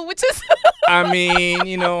black people, which is... I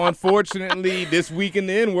mean, unfortunately, this week in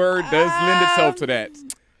the N-word does lend itself to that.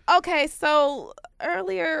 Okay, so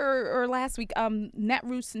earlier or last week,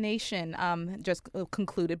 Netroots Nation just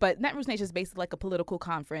concluded, but Netroots Nation is basically like a political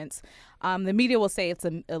conference. The media will say it's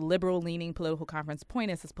a liberal-leaning political conference.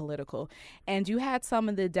 Point is, it's political. And you had some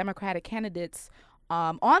of the Democratic candidates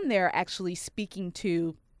on there actually speaking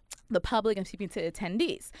to the public and speaking to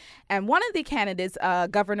attendees. And one of the candidates,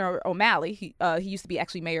 Governor O'Malley, he used to be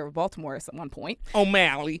actually mayor of Baltimore at one point.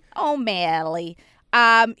 O'Malley.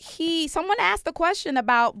 Someone asked a question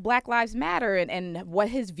about Black Lives Matter and what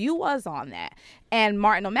his view was on that. And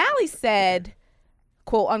Martin O'Malley said,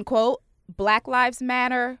 quote unquote, Black Lives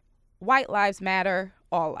Matter, white lives matter,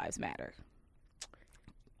 all lives matter.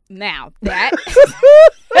 Now that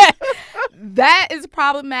that is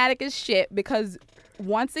problematic as shit, because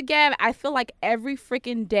once again, I feel like every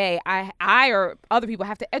freaking day I or other people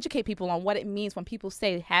have to educate people on what it means when people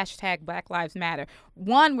say hashtag Black Lives Matter.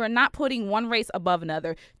 One, we're not putting one race above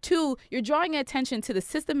another. Two, you're drawing attention to the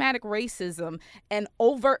systematic racism and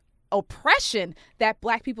overt oppression that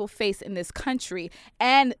Black people face in this country,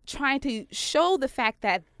 and trying to show the fact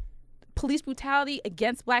that police brutality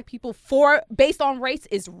against Black people based on race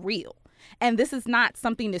is real. And this is not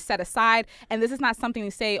something to set aside. And this is not something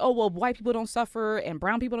to say, oh, well, white people don't suffer and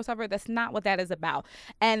brown people don't suffer. That's not what that is about.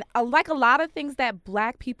 And like a lot of things that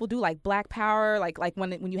Black people do, like Black Power, like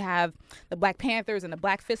when you have the Black Panthers and the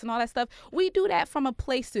Black Fists and all that stuff, we do that from a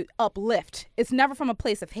place to uplift. It's never from a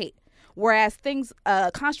place of hate. Whereas things,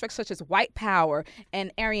 constructs such as white power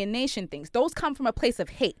and Aryan Nation things, those come from a place of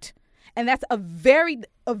hate. And that's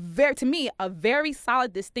to me, a very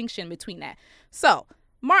solid distinction between that. So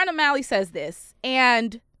Martin O'Malley says this,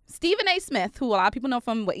 and Stephen A. Smith, who a lot of people know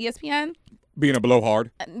from ESPN, being a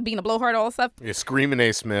blowhard, all that stuff. Yeah, Screaming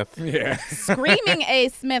A. Smith. Yeah. Screaming A.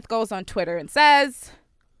 Smith goes on Twitter and says,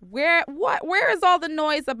 Where is all the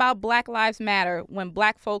noise about Black Lives Matter when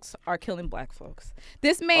Black folks are killing Black folks?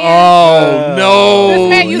 This man. Oh no! This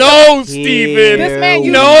man used no, Stephen. This man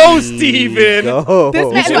used no, Stephen. No. This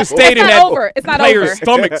man, You should have look, stayed in that over. It's not player's over.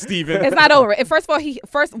 stomach, Stephen. It's not over. First of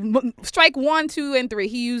all, strike 1, 2, and 3.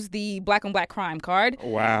 He used the black on black crime card.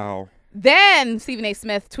 Wow. Then Stephen A.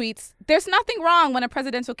 Smith tweets, "There's nothing wrong when a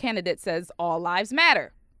presidential candidate says all lives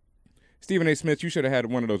matter." Stephen A. Smith, you should have had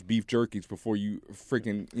one of those beef jerkies before you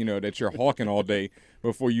freaking, that you're hawking all day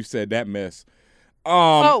before you said that mess.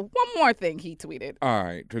 One more thing he tweeted. All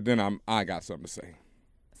right, so then I got something to say.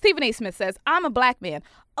 Stephen A. Smith says, "I'm a Black man.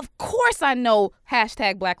 Of course I know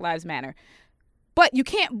hashtag Black Lives Matter. But you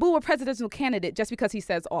can't boo a presidential candidate just because he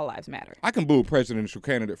says all lives matter." I can boo a presidential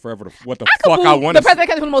candidate forever. What the I fuck can boo I want the presidential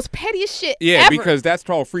candidate for the most pettiest shit Yeah, ever. because that's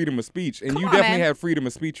called freedom of speech. And Come you on, definitely man. had freedom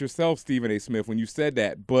of speech yourself, Stephen A. Smith, when you said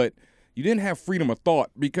that. But you didn't have freedom of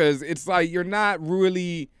thought, because it's like you're not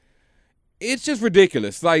really – it's just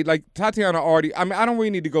ridiculous. Like Tatiana already – I mean, I don't really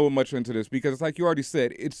need to go much into this, because it's like you already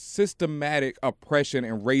said, it's systematic oppression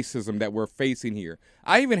and racism that we're facing here.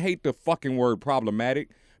 I even hate the fucking word problematic,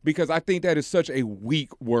 because I think that is such a weak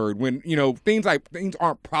word when, things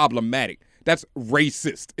aren't problematic. That's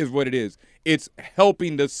racist is what it is. It's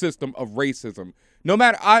helping the system of racism. No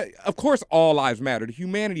matter, of course, all lives matter.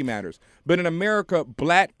 Humanity matters. But in America,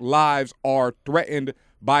 Black lives are threatened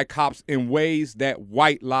by cops in ways that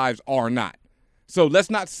white lives are not. So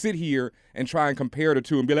let's not sit here and try and compare the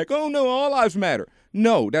two and be like, oh, no, all lives matter.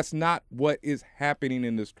 No, that's not what is happening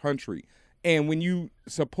in this country. And when you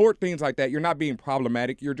support things like that, you're not being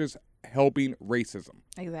problematic. You're just helping racism.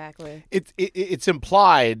 Exactly. It's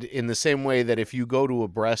implied in the same way that if you go to a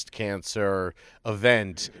breast cancer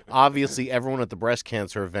event, obviously everyone at the breast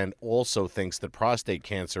cancer event also thinks that prostate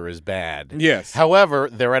cancer is bad. Yes. However,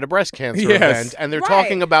 they're at a breast cancer event and they're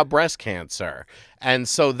talking about breast cancer. And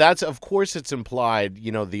so that's, of course, it's implied,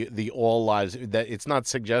 the all lives, that it's not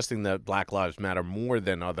suggesting that Black Lives Matter more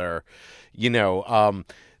than other,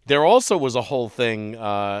 There also was a whole thing,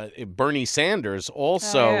 Bernie Sanders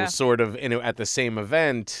also sort of at the same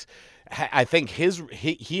event. I think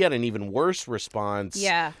he had an even worse response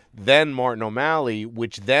than Martin O'Malley,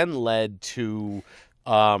 which then led to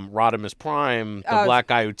Rodimus Prime, the black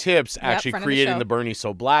guy who tips, actually creating the Bernie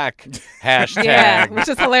So Black hashtag. Which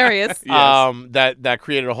is hilarious. That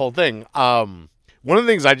created a whole thing. One of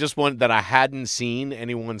the things that I hadn't seen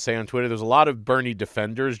anyone say on Twitter, there's a lot of Bernie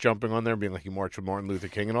defenders jumping on there being like, he marched with Martin Luther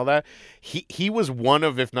King and all that. He was one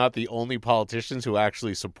of, if not the only politicians who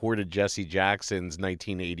actually supported Jesse Jackson's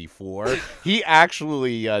 1984. He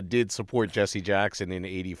actually did support Jesse Jackson in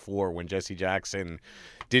 84 when Jesse Jackson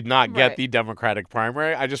did not get the Democratic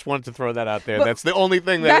primary. I just wanted to throw that out there. But that's the only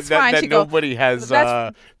thing that nobody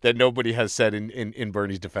has said in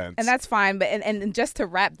Bernie's defense. And that's fine. But and just to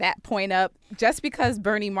wrap that point up, just because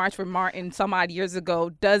Bernie marched for Martin some odd years ago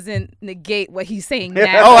doesn't negate what he's saying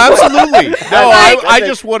now. Oh, absolutely. No, I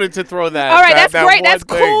just wanted to throw that. All right, that's that great. one That's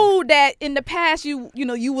thing. cool that in the past you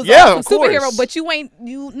was Yeah, a of superhero, course. but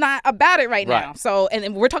you not about it right now. So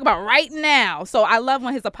and we're talking about right now. So I love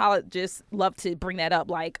when his apologists love to bring that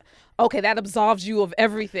up, like, okay, that absolves you of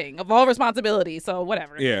everything, of all responsibility. So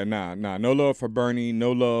whatever. Yeah, nah. No love for Bernie.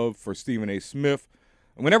 No love for Stephen A. Smith.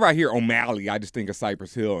 Whenever I hear O'Malley, I just think of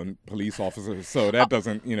Cypress Hill and police officers. So that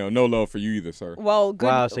doesn't, no love for you either, sir. Well, good.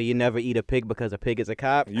 Wow, so you never eat a pig because a pig is a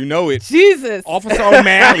cop? You know it. Jesus. Officer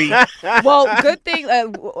O'Malley. Well, good thing. A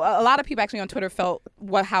lot of people actually on Twitter felt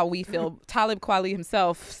how we feel. Talib Kweli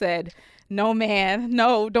himself said, "No, man,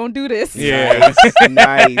 no, don't do this." Yeah.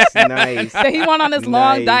 nice. So he went on this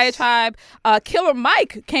long diatribe. Killer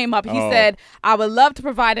Mike came up. He said, "I would love to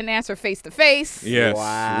provide an answer face to face." Yes.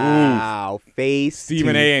 Wow. Face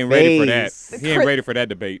Stephen to A. ain't ready for that. face. He ain't ready for that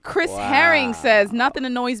debate. Chris Herring says, "Nothing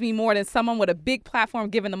annoys me more than someone with a big platform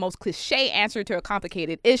giving the most cliche answer to a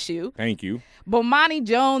complicated issue." Thank you. Bomani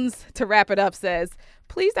Jones, to wrap it up, says,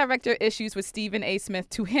 "Please direct your issues with Stephen A. Smith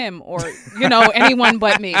to him or, anyone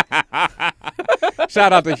but me."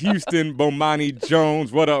 Shout out to Houston, Bomani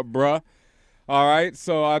Jones. What up, bruh? All right,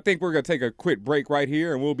 so I think we're going to take a quick break right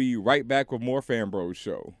here, and we'll be right back with more Fan Bros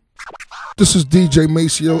Show. This is DJ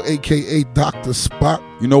Maceo, a.k.a. Dr. Spock.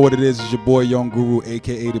 You know what it is? It's your boy Young Guru,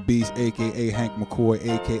 a.k.a. The Beast, a.k.a. Hank McCoy,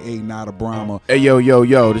 a.k.a. Nada Brahma. Hey,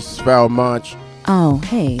 yo, this is Farrell Monch. Oh,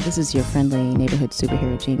 hey, this is your friendly neighborhood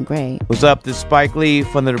superhero, Jean Grey. What's up? This is Spike Lee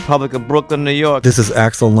from the Republic of Brooklyn, New York. This is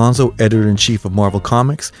Axel Alonso, editor-in-chief of Marvel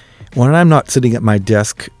Comics. When I'm not sitting at my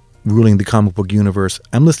desk ruling the comic book universe,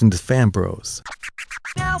 I'm listening to Fan Bros.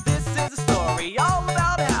 Now this is a story all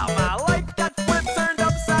about how my life got flipped, turned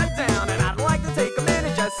upside down, and I'd like to take a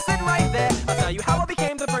minute, just sit right there. I'll tell you how I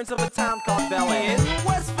became the prince of a town called Bel Air in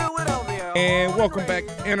West Philadelphia. And welcome back,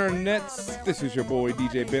 internets. This is your boy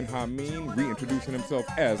DJ Ben Hameen, reintroducing himself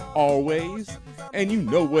as always. And you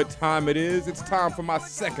know what time it is. It's time for my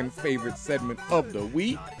second favorite segment of the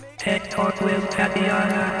week. Tech Talk with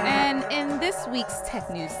Tatiana. And in this week's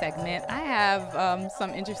Tech News segment, I have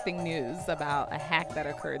some interesting news about a hack that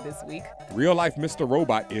occurred this week. Real life Mr.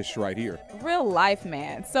 Robot-ish right here. Real life,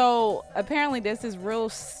 man. So apparently there's this real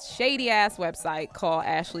shady-ass website called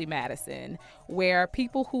Ashley Madison where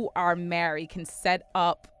people who are married can set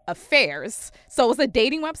up affairs. So it's a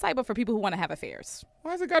dating website, but for people who want to have affairs.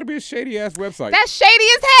 Why has it got to be a shady-ass website? That's shady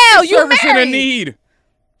as hell. You married. Servicing a need.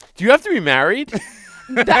 Do you have to be married?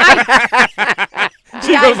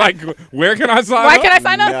 She goes like, where can I sign up? Why can I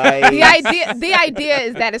sign up? Nice. The idea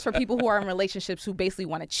is that it's for people who are in relationships who basically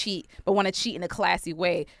want to cheat, but want to cheat in a classy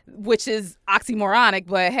way, which is oxymoronic,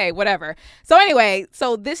 but hey, whatever. So anyway,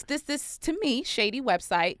 so this to me, shady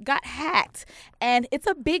website got hacked. And it's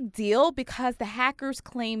a big deal because the hackers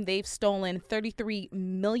claim they've stolen 33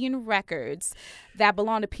 million records that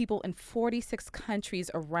belong to people in 46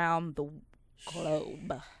 countries around the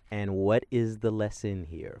globe. And what is the lesson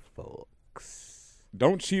here, folks?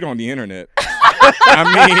 Don't cheat on the internet. I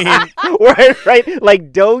mean, right?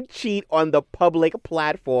 Like, don't cheat on the public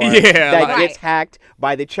platform that gets hacked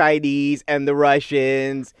by the Chinese and the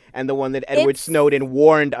Russians and the one that Edward Snowden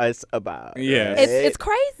warned us about. Yeah, right? It's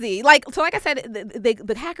crazy. Like I said,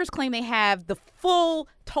 the hackers claim they have the full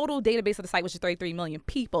total database of the site, which is 33 million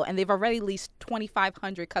people, and they've already leased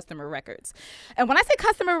 2,500 customer records. And when I say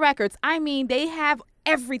customer records, I mean they have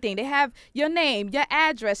everything. They have your name, your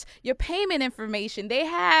address, your payment information. They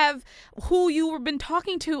have who you've been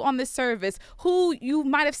talking to on this service, who you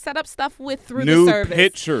might have set up stuff with through the service. New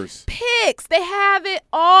pictures. Pics. They have it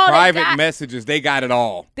all. Private messages. They got it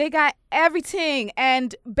all. They got everything.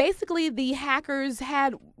 And basically the hackers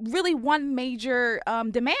had really one major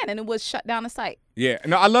demand, and it was shut down the site. Yeah.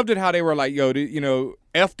 No, I loved it how they were like, yo,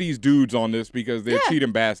 F these dudes on this because they're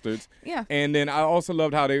cheating bastards. Yeah. And then I also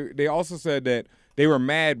loved how they also said that they were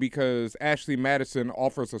mad because Ashley Madison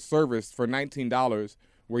offers a service for $19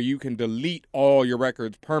 where you can delete all your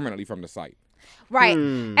records permanently from the site. Right.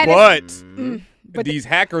 And but these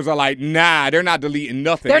hackers are like, nah, they're not deleting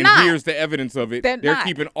nothing. And here's the evidence of it. They're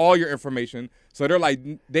keeping all your information. So they're like,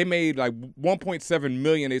 they made like $1.7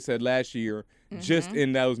 million, they said, last year just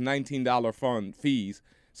in those $19 fund fees.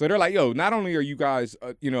 So they're like, yo, not only are you guys,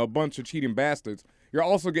 a bunch of cheating bastards, you're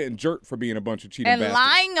also getting jerked for being a bunch of cheating bastards. And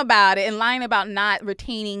lying about it and lying about not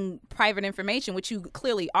retaining private information, which you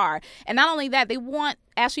clearly are. And not only that, they want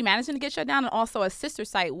Ashley Madison to get shut down and also a sister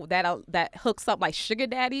site that hooks up like sugar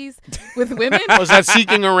daddies with women. Was that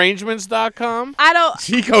seekingarrangements.com? I don't.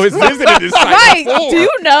 Chico has visited this site right. before. Do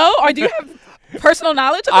you know? Or do you have personal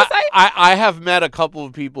knowledge of the site? I have met a couple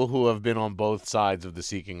of people who have been on both sides of the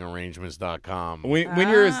seekingarrangements.com. When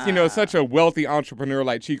you're such a wealthy entrepreneur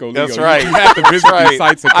like Chico Leo, That's right. you have to visit these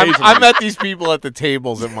sites occasionally. I met these people at the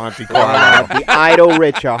tables at Monte Carlo. The idle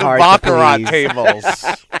rich are hard to Baccarat please. tables.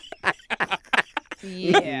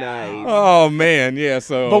 Yeah. Nice. Oh man, yeah.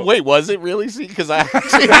 So, but wait, was it really? See, because I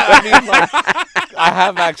actually, I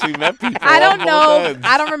have actually met people. I don't on know. both ends.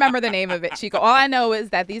 I don't remember the name of it, Chico. All I know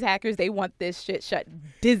is that these hackers, they want this shit shut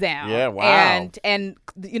down. Yeah, wow. And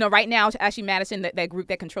right now, actually, Madison, that group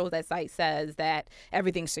that controls that site, says that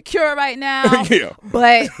everything's secure right now. Yeah.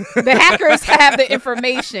 But the hackers have the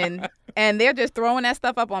information, and they're just throwing that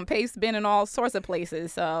stuff up on Pastebin and all sorts of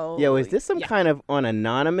places. So, Yo, is this some kind of on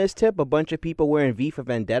anonymous tip? A bunch of people wearing V for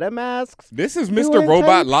Vendetta masks? This is Mr.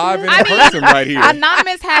 Robot live in person right here.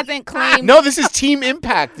 Anonymous hasn't claimed. No, this is Team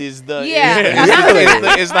Impact. Is the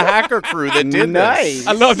hacker crew that did this?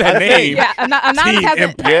 I love that name. Yeah, Anonymous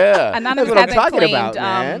hasn't. Yeah, Anonymous That's what I'm hasn't talking claimed. about,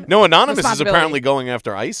 man. No, Anonymous is responsibility. apparently going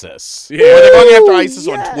after ISIS. Yeah. Or they're going after ISIS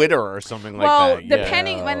on Twitter or something like Well, that.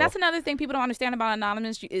 depending, Yeah. and that's another thing people don't understand about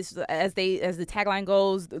Anonymous is as the tagline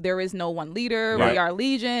goes, there is no one leader. Right. We are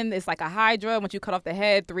legion. It's like a hydra. Once you cut off the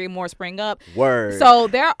head, 3 more spring up. Word. So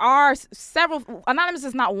there are several. Anonymous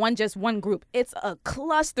is not just one group. It's a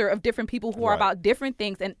cluster of different people who are about different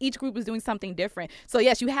things, and each group is doing something different. So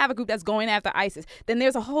yes, you have a group that's going after ISIS. Then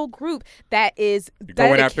there's a whole group that is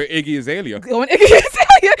Going after Iggy Azalea.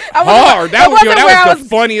 Hard. That was the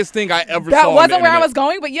funniest thing I ever saw. That on wasn't the where I internet. was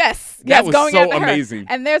going, but yes, That was going so after her. amazing.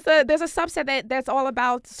 And there's a subset that's all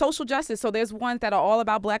about social justice. So there's ones that are all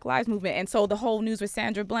about Black Lives Movement, and so the whole news with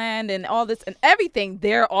Sandra Bland and all this and everything,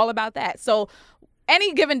 they're all about that. So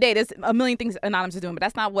any given day, there's a million things Anonymous is doing, but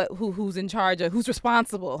that's not who's in charge of who's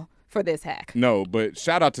responsible for this hack. No, but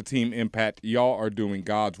shout out to Team Impact. Y'all are doing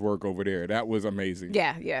God's work over there. That was amazing.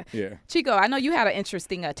 Yeah. Chico, I know you had an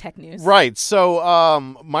interesting tech news. Right. So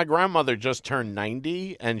my grandmother just turned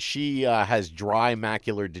 90, and she has dry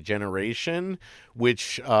macular degeneration,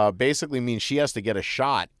 which basically means she has to get a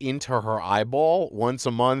shot into her eyeball once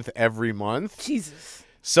a month, every month. Jesus.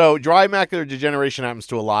 So dry macular degeneration happens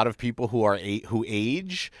to a lot of people who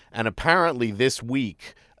age, and apparently this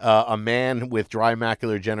week a man with dry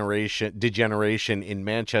macular degeneration in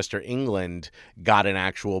Manchester, England, got an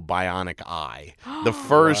actual bionic eye. The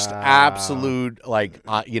first absolute,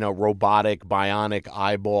 robotic bionic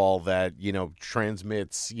eyeball that,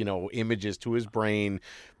 transmits, images to his brain.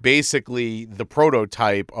 Basically, the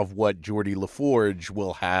prototype of what Geordie LaForge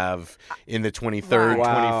will have in the 23rd,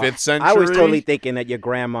 25th century. I was totally thinking that your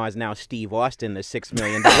grandma is now Steve Austin, the $6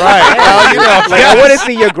 million. Right. Well, I want to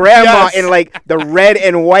see your grandma in the red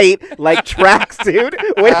and white tracksuit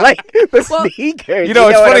with the sneakers.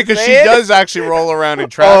 It's funny because she does actually roll around in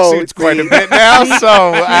tracksuits quite a bit now.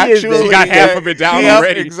 So actually, she got half of it down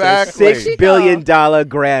already. Exactly. $6 billion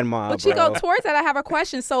grandma. But Chico, towards that, I have a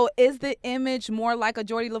question. So is the image more like a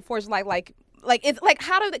Geordie LaForge, like it's like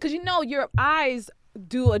how do because your eyes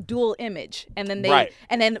do a dual image and then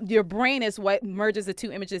and then your brain is what merges the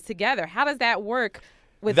two images together. How does that work?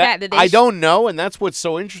 With that I don't know, and that's what's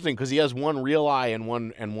so interesting because he has one real eye and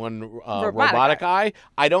one robotic eye.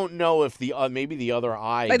 I don't know if maybe the other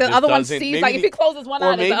eye the just other one doesn't, sees maybe if he closes one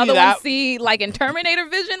eye, does the other one see in Terminator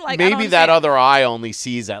vision? Maybe that other eye only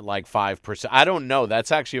sees at 5%. I don't know.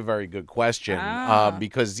 That's actually a very good question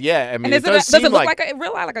because it does it look like a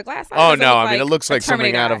real eye, like a glass eye? Oh no, it looks like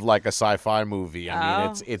something out of a sci-fi movie. I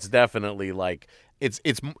mean, it's definitely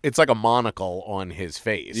It's like a monocle on his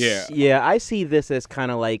face. Yeah, I see this as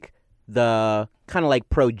kind of like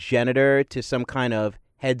progenitor to some kind of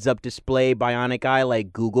heads-up display bionic eye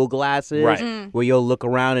like Google glasses, right? Where you'll look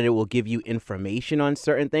around and it will give you information on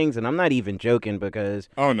certain things. And I'm not even joking because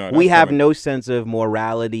we have no sense of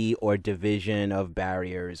morality or division of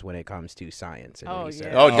barriers when it comes to science and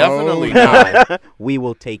research. Oh, definitely not. We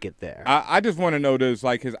will take it there. I just want to know, does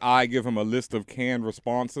his eye give him a list of canned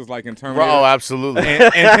responses like in Terminator? Oh, absolutely.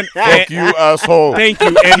 And fuck you, asshole. Thank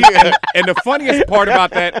you. And the funniest part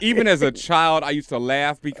about that, even as a child, I used to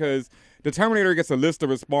laugh because the Terminator gets a list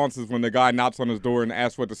of responses when the guy knocks on his door and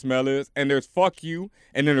asks what the smell is, and there's fuck you,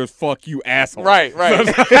 and then there's fuck you, asshole. Right.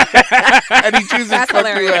 And he chooses fuck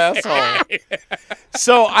you, asshole.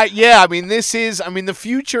 So, the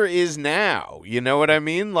future is now. You know what I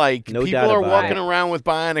mean? No people are walking around with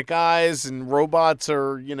bionic eyes, and robots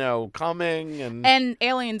are, coming. And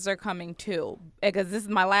aliens are coming, too, because this is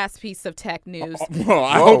my last piece of tech news. Well,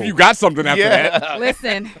 I hope you got something after that.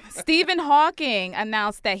 Listen, Stephen Hawking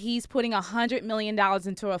announced that he's putting $100 million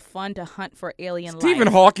into a fund to hunt for alien life. Stephen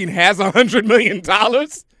Hawking has $100 million?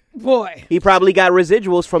 Boy. He probably got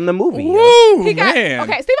residuals from the movie. Woo, He got, man.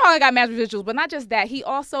 okay, Stephen Hawking got mad residuals, but not just that.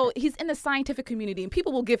 He's in the scientific community, and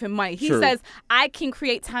people will give him money. He True. says, I can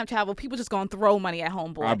create time travel. People just going to throw money at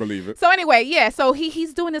homeboy. I believe it. So anyway, yeah, so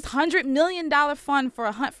he's doing this $100 million fund for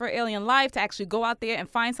a hunt for alien life to actually go out there and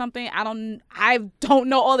find something. I don't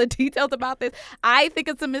know all the details about this. I think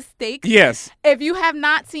it's a mistake. Yes. If you have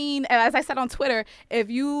not seen, as I said on Twitter,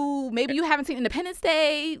 maybe you haven't seen Independence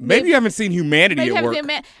Day. Maybe you haven't seen Humanity at work.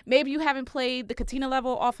 Maybe you haven't played the Katina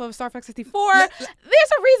level off of Star Trek 64. There's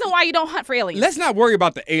a reason why you don't hunt for aliens. Let's not worry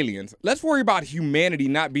about the aliens. Let's worry about humanity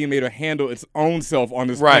not being able to handle its own self on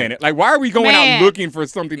this planet. Like, why are we going out looking for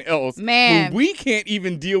something else when we can't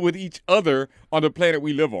even deal with each other on the planet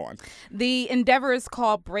we live on? The endeavor is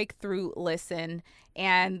called Breakthrough Listen,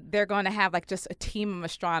 and they're going to have like just a team of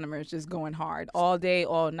astronomers just going hard all day,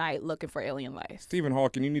 all night looking for alien life. Stephen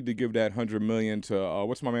Hawking, you need to give that $100 million to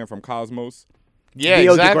what's my man from Cosmos? Yeah,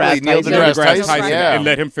 exactly. Neil deGrasse Tyson, and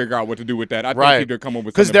let him figure out what to do with that. I think he could come up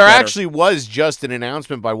with something because there better. actually was just an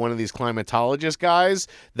announcement by one of these climatologist guys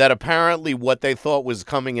that apparently what they thought was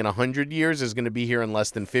coming in 100 years is going to be here in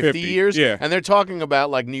less than 50 years. Yeah. And they're talking about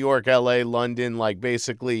like New York, LA, London, like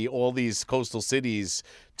basically all these coastal cities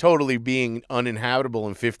totally being uninhabitable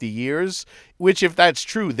in 50 years, which if that's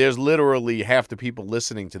true, there's literally half the people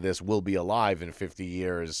listening to this will be alive in 50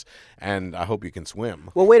 years, and I hope you can swim.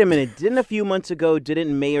 Well, wait a minute. Didn't a few months ago,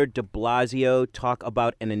 Mayor de Blasio talk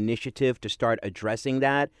about an initiative to start addressing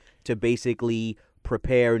that, to basically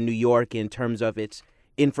prepare New York in terms of its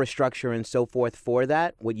infrastructure and so forth for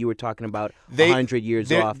that? What you were talking about, 100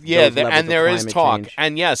 years off. Yeah, and there is climate talk. change.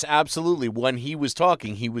 And yes, absolutely. When he was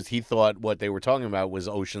talking, he thought what they were talking about was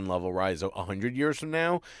ocean level rise 100 years from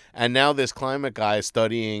now. And now this climate guy is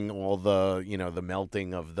studying all the, the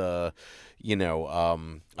melting of the,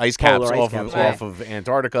 ice caps off of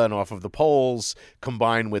Antarctica and off of the poles,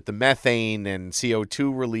 combined with the methane and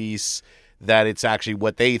CO2 release. That it's actually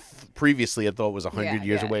what they previously had thought was 100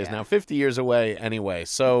 years away is now 50 years away anyway.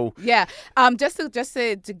 So just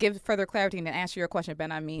to give further clarity and to answer your question,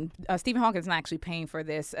 Ben, I mean Stephen Hawking is not actually paying for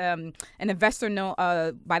this. An investor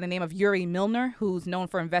by the name of Yuri Milner, who's known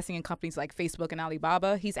for investing in companies like Facebook and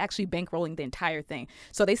Alibaba, he's actually bankrolling the entire thing.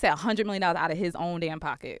 So they said $100 million out of his own damn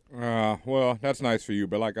pocket. Well, that's nice for you,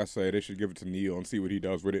 but like I say, they should give it to Neil and see what he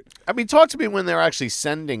does with it. I mean, talk to me when they're actually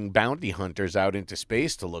sending bounty hunters out into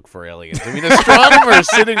space to look for aliens. I mean, astronomers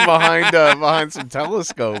sitting behind some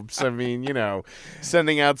telescopes. I mean,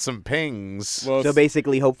 sending out some pings. Well, so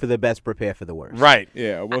basically, hope for the best, prepare for the worst. Right.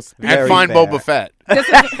 Yeah. Well, and find Boba Fett.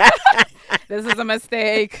 This is a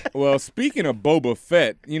mistake. Well, speaking of Boba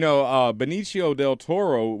Fett, Benicio del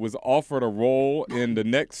Toro was offered a role in the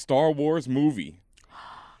next Star Wars movie.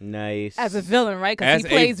 Nice. As a villain, right? Because he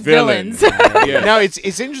plays villains. Yeah. Now, it's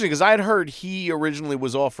interesting because I had heard he originally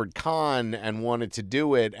was offered Khan and wanted to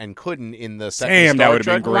do it and couldn't in the second Star Trek. That would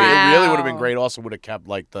have been great. It really would have been great. Also would have kept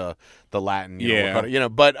like the Latin,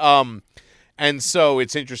 but and so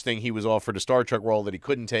it's interesting he was offered a Star Trek role that he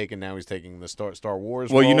couldn't take, and now he's taking the Star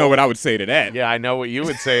Wars role. Well, you know what I would say to that. Yeah, I know what you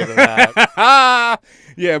would say to that.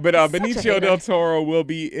 Yeah, but Benicio del Toro will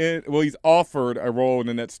be in. Well, he's offered a role in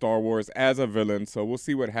the next Star Wars as a villain, so we'll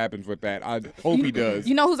see what happens with that. I hope he does.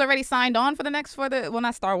 You know who's already signed on for the next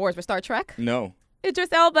not Star Wars, but Star Trek? No. Idris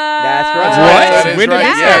Elba. That's right. What? That is When right.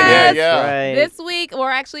 did he Yes. Yeah. This week,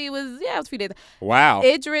 or actually it was a few days. Wow.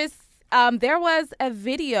 Idris. There was a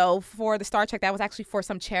video for the Star Trek that was actually for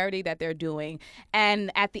some charity that they're doing.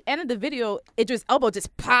 And at the end of the video, Idris Elba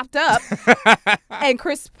just popped up. And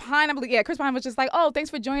Chris Pine was just like, oh, thanks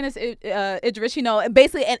for joining us, Idris.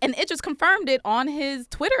 Basically, and Idris confirmed it on his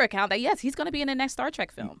Twitter account that, yes, he's going to be in the next Star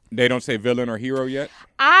Trek film. They don't say villain or hero yet?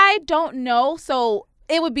 I don't know. So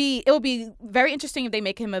it would be very interesting if they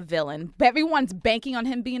make him a villain. But everyone's banking on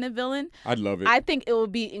him being a villain. I'd love it. I think it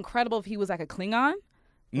would be incredible if he was like a Klingon.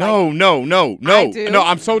 No. I do. No,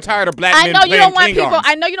 I'm so tired of black men I know you don't want Klingons. people.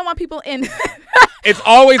 I know you don't want people in. It's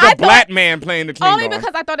always a black man playing the Klingon. Only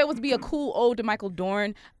because I thought it would be a cool ode to Michael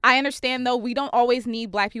Dorn. I understand though, we don't always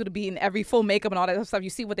need black people to be in every full makeup and all that other stuff. You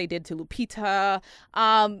see what they did to Lupita.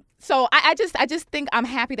 So I just think I'm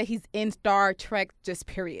happy that he's in Star Trek. Just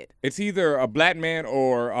period. It's either a black man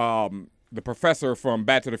or the professor from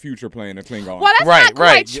Back to the Future playing the Klingon. Well, that's not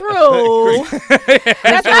quite true.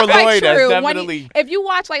 That's not quite true. Definitely. If you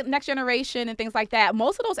watch like Next Generation and things like that,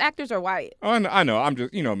 most of those actors are white. Oh, I know. I'm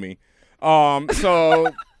just, me.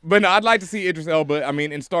 But no, I'd like to see Idris Elba. I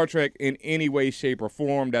mean, in Star Trek in any way, shape, or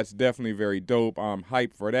form. That's definitely very dope. I'm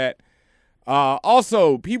hyped for that.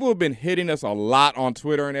 Also, people have been hitting us a lot on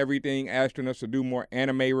Twitter and everything, asking us to do more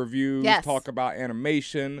anime reviews, talk about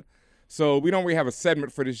animation. So we don't really have a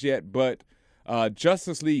segment for this yet, but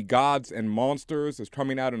Justice League Gods and Monsters is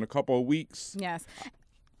coming out in a couple of weeks. Yes.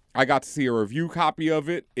 I got to see a review copy of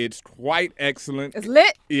it. It's quite excellent. It's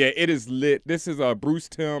lit? Yeah, it is lit. This is Bruce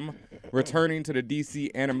Timm returning to the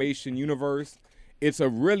DC animation universe. It's a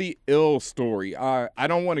really ill story. I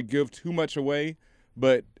don't want to give too much away,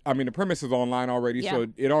 but, I mean, the premise is online already, so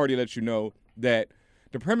it already lets you know that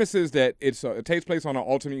the premise is that it takes place on an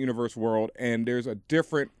alternate universe world, and there's a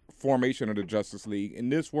different formation of the Justice League. In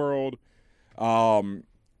this world,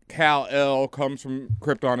 Kal-El comes from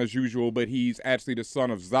Krypton as usual, but he's actually the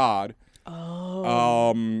son of Zod.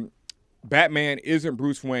 Oh. Batman isn't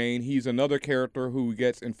Bruce Wayne. He's another character who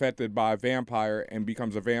gets infected by a vampire and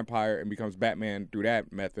becomes a vampire and becomes Batman through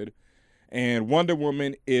that method. And Wonder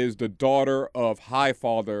Woman is the daughter of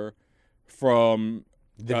Highfather from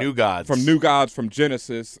the New Gods. From New Gods from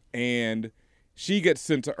Genesis, and she gets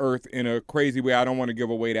sent to Earth in a crazy way. I don't want to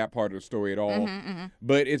give away that part of the story at all.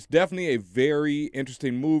 But it's definitely a very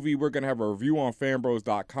interesting movie. We're going to have a review on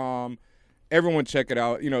fanbros.com. Everyone check it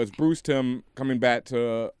out. You know, it's Bruce Timm coming back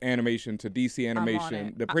to animation, to DC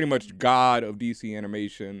animation, the pretty much god of DC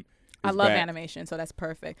animation. I love animation, so that's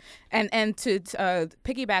perfect. And to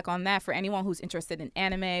piggyback on that, for anyone who's interested in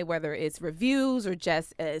anime, whether it's reviews or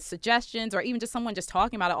just suggestions or even just someone just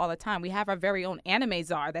talking about it all the time, we have our very own anime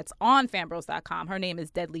czar that's on fanbros.com. Her name is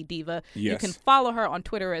Deadly Diva. Yes. You can follow her on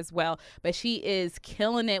Twitter as well, but she is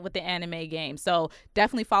killing it with the anime game. So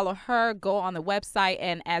definitely follow her, go on the website,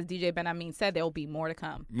 and as DJ Ben Amin said, there will be more to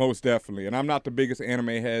come. Most definitely. And I'm not the biggest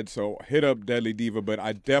anime head, so hit up Deadly Diva, but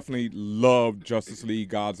I definitely love Justice League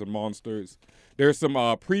Gods and Monsters. There's some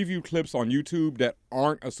preview clips on YouTube that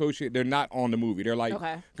aren't associated. They're not on the movie. They're like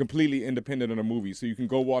completely independent of the movie. So you can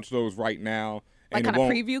go watch those right now. Like kind of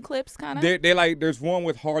preview clips, kind of? They're like, there's one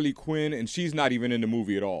with Harley Quinn, and she's not even in the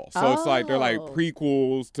movie at all. So it's like, they're like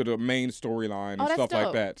prequels to the main storyline and stuff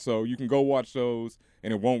like that. So you can go watch those,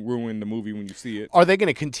 and it won't ruin the movie when you see it. Are they going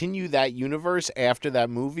to continue that universe after that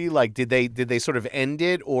movie? Like, did they sort of end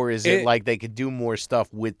it, or is it like they could do more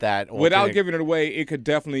stuff with that? Without giving it away, it could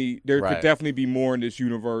definitely could definitely be more in this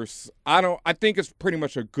universe. I think it's pretty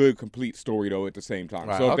much a good, complete story though. At the same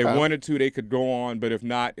time, so if they wanted to, they could go on. But if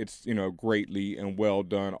not, it's greatly and well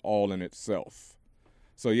done all in itself.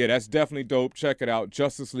 So yeah, that's definitely dope. Check it out,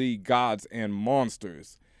 Justice League Gods and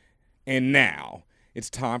Monsters. And now it's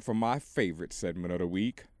time for my favorite segment of the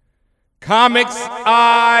week, Comics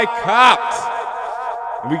I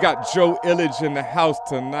Copped. And we got Joe Illidge in the house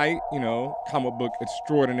tonight, comic book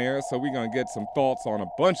extraordinaire. So we're going to get some thoughts on a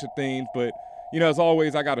bunch of things. But, as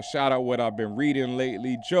always, I got to shout out what I've been reading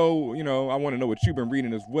lately. Joe, I want to know what you've been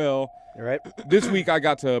reading as well. All right. This week I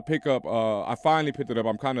got to pick up, I finally picked it up.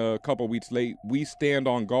 I'm kind of a couple weeks late. We Stand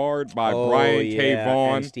on Guard by Brian K.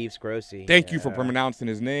 Vaughan. And Steve Scrossi. Thank you for pronouncing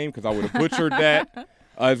his name, because I would have butchered that.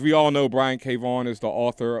 As we all know, Brian K. Vaughan is the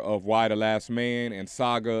author of Why the Last Man and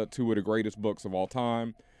Saga, two of the greatest books of all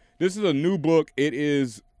time. This is a new book. It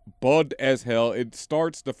is bugged as hell.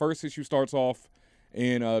 The first issue starts off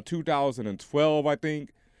in 2012, I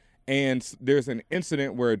think. And there's an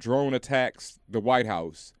incident where a drone attacks the White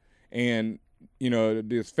House. And,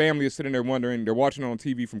 this family is sitting there wondering, they're watching on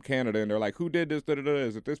TV from Canada, and they're like, who did this? Da-da-da.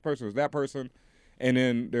 Is it this person? Is that person? And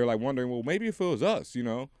then they're like wondering, well, maybe if it was us,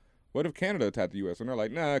 what if Canada attacked the U.S.? And they're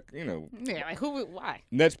like, nah, Yeah, like why?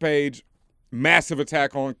 Next page, massive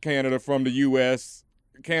attack on Canada from the U.S.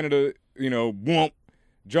 Canada, won't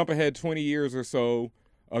jump ahead 20 years or so.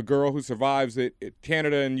 A girl who survives it.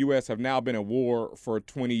 Canada and U.S. have now been at war for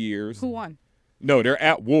 20 years. Who won? No, they're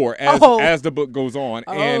at war as the book goes on.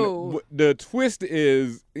 And the twist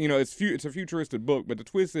is, it's a futuristic book, but the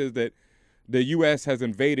twist is that the U.S. has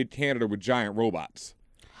invaded Canada with giant robots.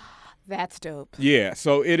 That's dope. Yeah,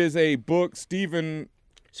 so it is a book. Stephen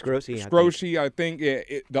Scrossi, I think.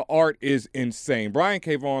 The art is insane. Brian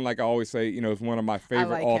K. Vaughan, like I always say, is one of my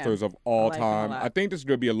favorite authors of all time. I think this is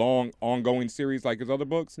going to be a long, ongoing series like his other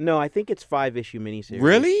books. No, I think it's 5-issue miniseries.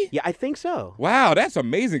 Really? Yeah, I think so. Wow, that's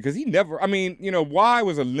amazing, because he never, Y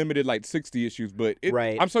was a limited 60 issues, but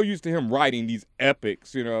I'm so used to him writing these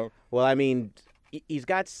epics, Well, he's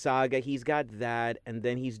got Saga, he's got that, and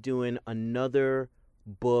then he's doing another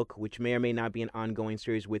book, which may or may not be an ongoing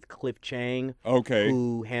series, with Cliff Chang,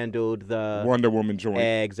 who handled the Wonder Woman joint.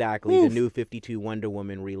 Exactly. Oof. The new 52 Wonder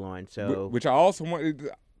Woman relaunch. So, which I also wanted.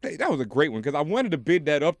 That was a great one, because I wanted to bid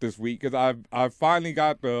that up this week, because I finally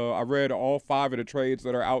got I read all 5 of the trades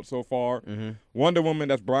that are out so far. Mm-hmm. Wonder Woman,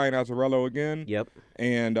 that's Brian Azzarello again. Yep.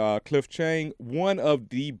 And Cliff Chang, one of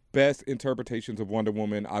the best interpretations of Wonder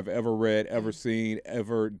Woman I've ever read, ever seen,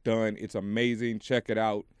 ever done. It's amazing. Check it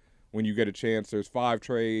out when you get a chance. There's 5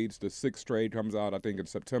 trades. The 6th trade comes out, I think, in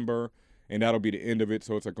September. and that'll be the end of it.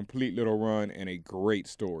 So it's a complete little run and a great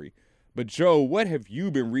story. But Joe, what have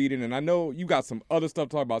you been reading? And I know you got some other stuff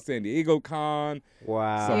to talk about San Diego Con.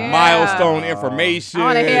 Wow. Some milestone information. I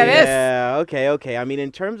want to hear this. Yeah, okay. I mean,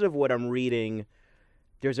 in terms of what I'm reading,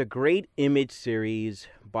 there's a great Image series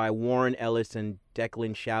by Warren Ellis and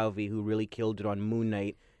Declan Shalvey who really killed it on Moon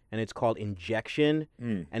Knight, and it's called Injection.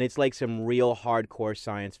 And it's like some real hardcore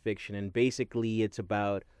science fiction. And basically it's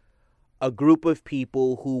about a group of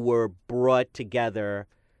people who were brought together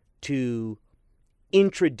to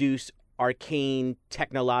introduce arcane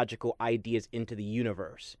technological ideas into the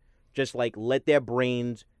universe. Just like let their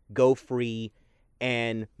brains go free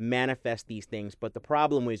and manifest these things. But the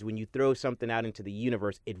problem is when you throw something out into the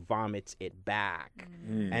universe, it vomits it back.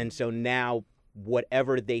 And so now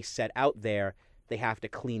whatever they set out there, they have to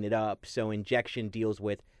clean it up. So Injection deals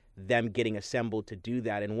with them getting assembled to do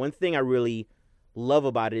that. And one thing I really love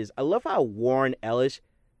about it is I love how Warren Ellis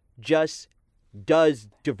just does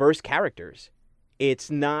diverse characters.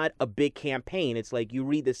 It's not a big campaign. It's like you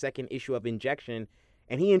read the second issue of Injection,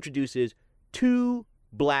 and he introduces 2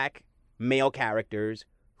 black male characters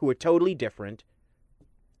who are totally different,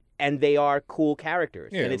 and they are cool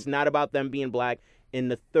characters. Yeah. And it's not about them being black. In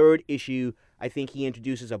the third issue, I think he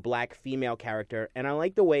introduces a black female character, and I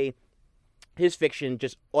like the way his fiction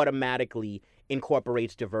just automatically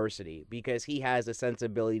incorporates diversity because he has a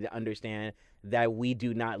sensibility to understand that we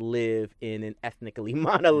do not live in an ethnically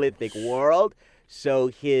monolithic world. So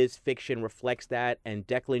his fiction reflects that, and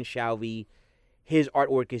Declan Shalvey, his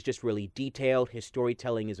artwork is just really detailed. His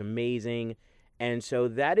storytelling is amazing. And so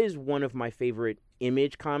that is one of my favorite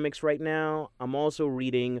Image comics right now. I'm also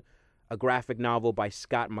reading a graphic novel by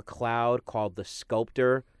Scott McCloud called The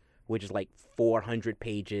Sculptor, which is like 400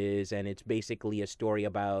 pages, and it's basically a story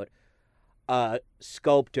about a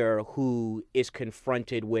sculptor who is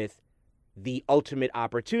confronted with the ultimate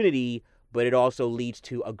opportunity, but it also leads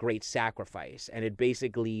to a great sacrifice. And it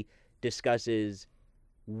basically discusses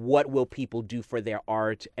what will people do for their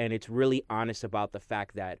art, and it's really honest about the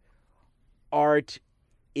fact that art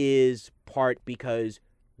is part because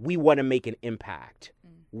we want to make an impact.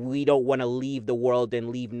 We don't want to leave the world and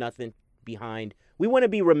leave nothing behind. We want to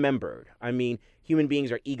be remembered. I mean, human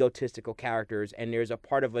beings are egotistical characters, and there's a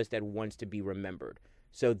part of us that wants to be remembered.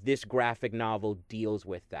 So this graphic novel deals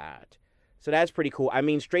with that. So that's pretty cool. I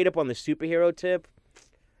mean, straight up on the superhero tip,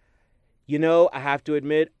 you know, I have to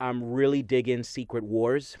admit, I'm really digging Secret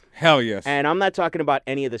Wars. Hell yes. And I'm not talking about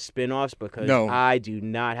any of the spin-offs because I do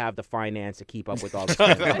not have the finance to keep up with all the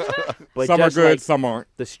spin-offs. But some are just good, like some aren't.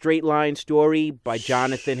 The Straight Line Story by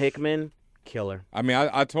Jonathan Hickman, killer. I mean,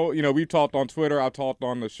 I told, you know, we talked on Twitter. I talked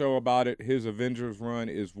on the show about it. His Avengers run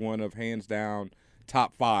is one of, hands down,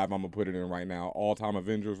 top 5, I'm going to put it in right now, all-time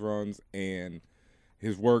Avengers runs. And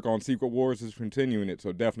his work on Secret Wars is continuing it,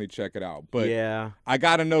 so definitely check it out. But yeah, I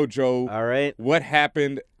got to know, Joe, all right, what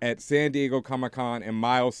happened at San Diego Comic-Con and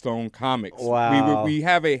Milestone Comics. Wow. We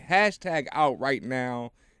have a hashtag out right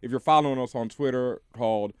now, if you're following us on Twitter,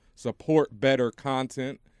 called Support Better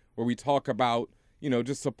Content, where we talk about, you know,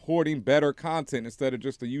 just supporting better content instead of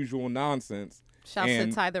just the usual nonsense. Shouts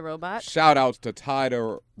to Ty the Robot. Shout outs to Ty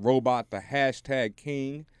the Robot, the hashtag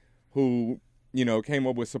king, who, you know, came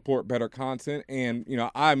up with Support Better Content. And, you know,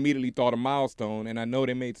 I immediately thought of Milestone, and I know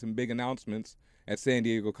they made some big announcements at San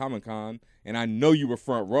Diego Comic-Con, and I know you were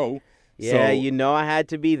front row. Yeah, so, you know I had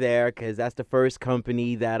to be there because that's the first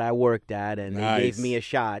company that I worked at, and they gave me a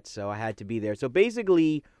shot, so I had to be there. So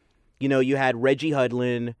basically, you know, you had Reggie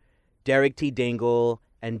Hudlin, Derek T. Dingle,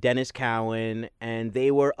 and Dennis Cowan, and they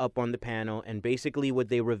were up on the panel, and basically what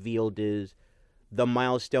they revealed is the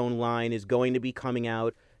Milestone line is going to be coming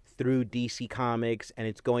out through DC Comics, and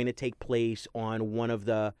it's going to take place on one of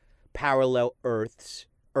the parallel Earths.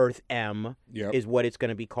 Earth M is what it's going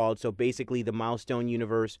to be called. So basically the Milestone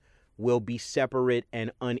universe will be separate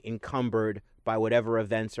and unencumbered by whatever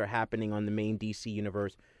events are happening on the main DC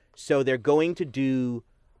universe. So they're going to do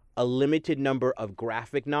a limited number of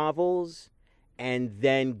graphic novels and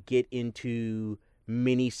then get into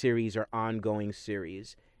miniseries or ongoing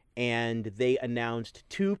series. And they announced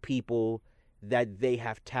 2 people that they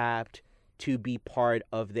have tapped to be part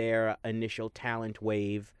of their initial talent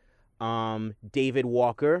wave. David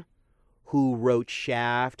Walker, who wrote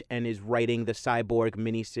Shaft and is writing the Cyborg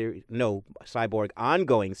Cyborg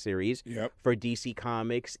ongoing series for DC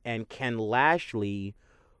Comics, and Ken Lashley,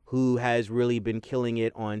 who has really been killing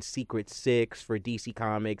it on Secret 6 for DC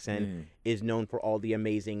Comics and is known for all the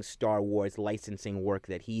amazing Star Wars licensing work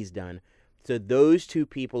that he's done. So those 2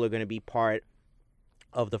 people are going to be part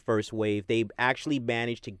of the first wave. They actually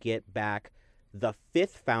managed to get back the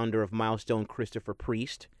 5th founder of Milestone, Christopher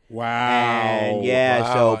Priest. Wow. And Wow. so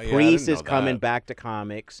Yeah, I Priest didn't is know coming that. back to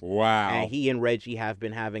comics. Wow. And he and Reggie have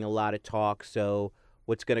been having a lot of talk. So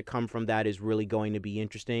what's going to come from that is really going to be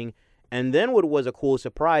interesting. And then what was a cool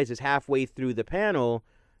surprise is halfway through the panel,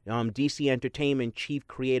 DC Entertainment Chief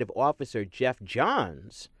Creative Officer Jeff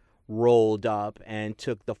Johns rolled up and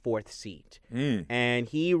took the 4th seat. And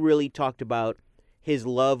he really talked about his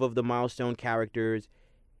love of the Milestone characters.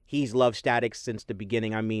 He's loved Static since the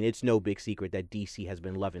beginning. I mean, it's no big secret that DC has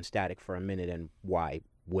been loving Static for a minute, and why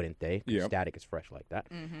wouldn't they? 'Cause Yep. Static is fresh like that.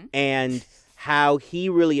 And how he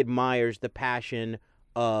really admires the passion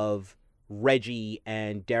of Reggie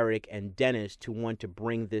and Derek and Dennis to want to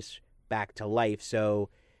bring this back to life. So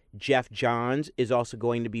Jeff Johns is also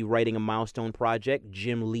going to be writing a Milestone project.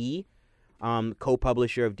 Jim Lee,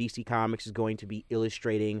 co-publisher of DC Comics, is going to be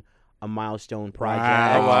illustrating a Milestone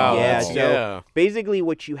project. Wow. Yeah, That's- so yeah. basically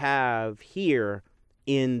what you have here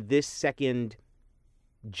in this second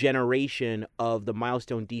generation of the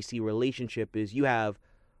Milestone DC relationship is you have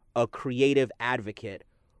a creative advocate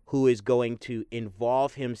who is going to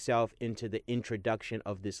involve himself into the introduction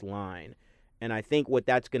of this line. And I think what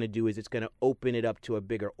that's going to do is it's going to open it up to a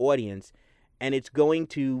bigger audience, and it's going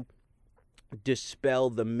to dispel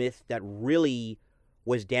the myth that really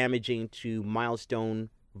was damaging to Milestone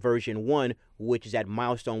version 1, which is that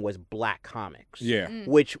Milestone was black comics. Yeah.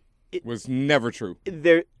 Which was never true.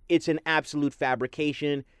 It's an absolute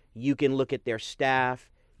fabrication. You can look at their staff.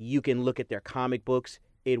 You can look at their comic books.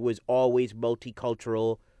 It was always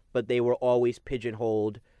multicultural, but they were always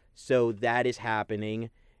pigeonholed. So that is happening.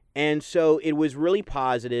 And so it was really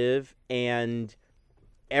positive, and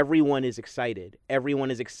everyone is excited.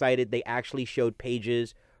 Everyone is excited. They actually showed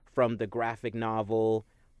pages from the graphic novel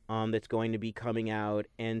that's going to be coming out.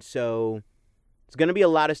 And so it's going to be a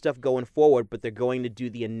lot of stuff going forward, but they're going to do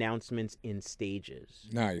the announcements in stages.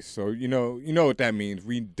 Nice. So, you know what that means.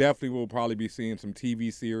 We definitely will probably be seeing some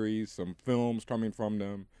TV series, some films coming from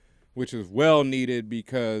them, which is well needed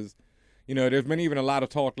because, there's been even a lot of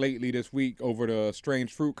talk lately this week over the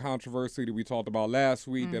strange fruit controversy that we talked about last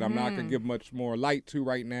week that I'm not going to give much more light to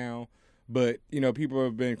right now. But, people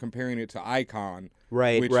have been comparing it to Icon.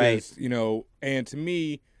 Right, which right. is, and to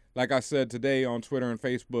me, like I said today on Twitter and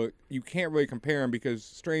Facebook, you can't really compare them because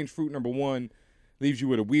Strange Fruit #1 leaves you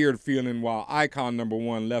with a weird feeling, while Icon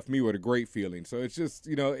 #1 left me with a great feeling. So it's just,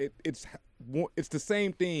 it's the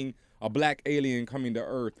same thing, a black alien coming to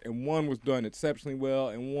Earth, and one was done exceptionally well,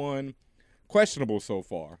 and one questionable so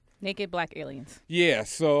far. Naked black aliens. Yeah,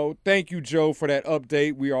 so thank you, Joe, for that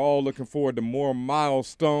update. We are all looking forward to more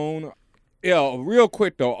Milestone. Yeah, real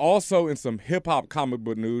quick, though, also in some hip-hop comic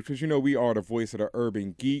book news, because, we are the voice of the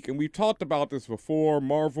urban geek, and we've talked about this before.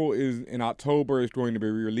 Marvel in October is going to be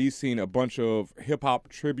releasing a bunch of hip-hop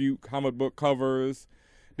tribute comic book covers.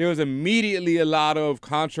 There was immediately a lot of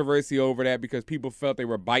controversy over that because people felt they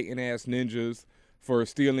were biting-ass ninjas for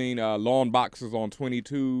stealing long boxes on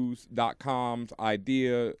 22s.com's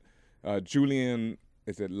idea. Julian...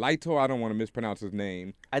 Is it Laito? I don't want to mispronounce his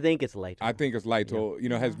name. I think it's Laito.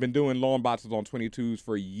 Yeah. Has been doing long boxes on 22s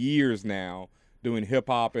for years now, doing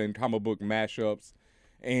hip-hop and comic book mashups.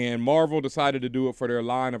 And Marvel decided to do it for their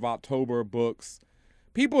line of October books.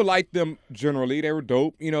 People liked them generally. They were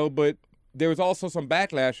dope, but there was also some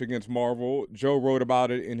backlash against Marvel. Joe wrote about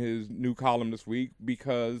it in his new column this week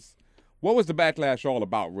because... What was the backlash all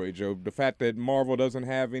about, Roy Joe? The fact that Marvel doesn't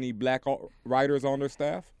have any black writers on their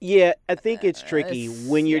staff? Yeah, I think it's tricky.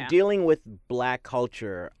 When you're dealing with black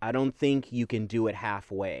culture, I don't think you can do it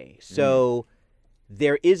halfway. So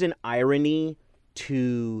there is an irony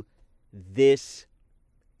to this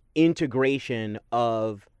integration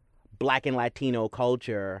of black and Latino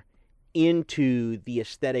culture into the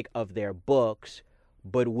aesthetic of their books.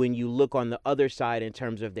 But when you look on the other side in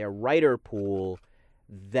terms of their writer pool,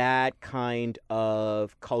 that kind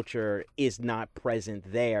of culture is not present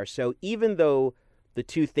there. So even though the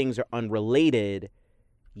two things are unrelated,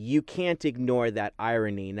 you can't ignore that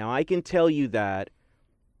irony. Now, I can tell you that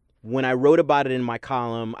when I wrote about it in my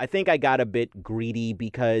column, I think I got a bit greedy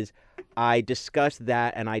because I discussed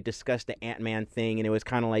that and I discussed the Ant-Man thing, and it was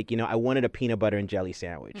kind of like, I wanted a peanut butter and jelly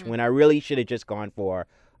sandwich when I really should have just gone for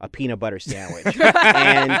a peanut butter sandwich.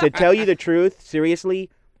 And to tell you the truth, seriously,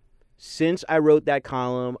 since I wrote that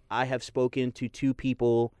column, I have spoken to 2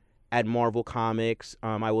 people at Marvel Comics.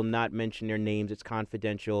 I will not mention their names. It's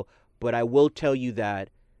confidential. But I will tell you that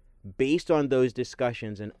based on those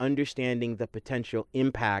discussions and understanding the potential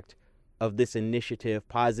impact of this initiative,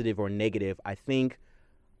 positive or negative, I think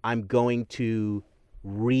I'm going to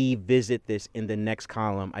revisit this in the next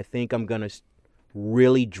column. I think I'm going to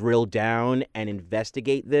really drill down and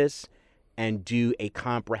investigate this and do a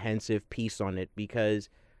comprehensive piece on it, because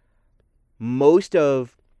most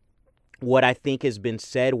of what I think has been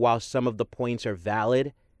said, while some of the points are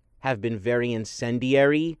valid, have been very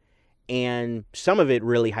incendiary, and some of it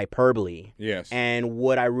really hyperbole. Yes. And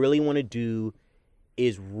what I really want to do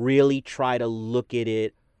is really try to look at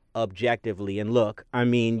it objectively. And look, I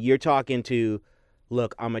mean, you're talking to,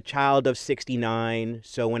 look, I'm a child of 69,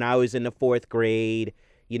 so when I was in the 4th grade,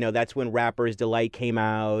 you know, that's when Rapper's Delight came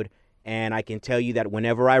out, and I can tell you that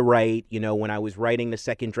whenever I write, you know, when I was writing the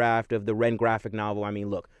second draft of the Ren graphic novel, I mean,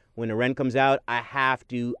 look, when the Ren comes out, I have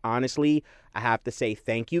to say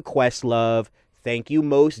thank you, Questlove, thank you,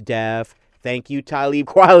 Mos Def, thank you, Talib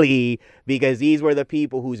Kweli, because these were the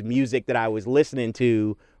people whose music that I was listening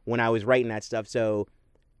to when I was writing that stuff. So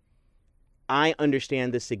I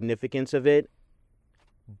understand the significance of it,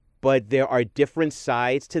 but there are different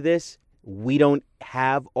sides to this. We don't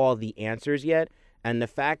have all the answers yet. And the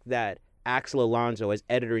fact that Axel Alonso, as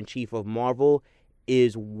editor-in-chief of Marvel,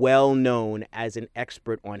 is well known as an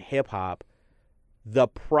expert on hip-hop, the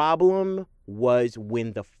problem was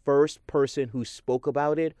when the first person who spoke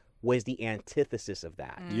about it was the antithesis of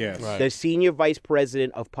that. Yes. Right. The senior vice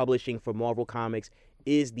president of publishing for Marvel Comics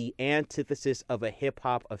is the antithesis of a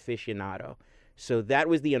hip-hop aficionado. So that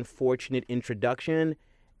was the unfortunate introduction,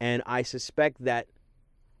 and I suspect that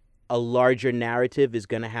a larger narrative is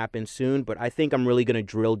going to happen soon, but I think I'm really going to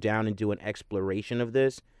drill down and do an exploration of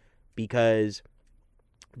this, because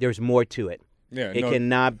there's more to it. Yeah, it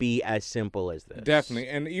cannot be as simple as this. Definitely.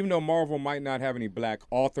 And even though Marvel might not have any black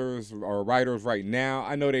authors or writers right now,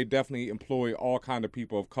 I know they definitely employ all kind of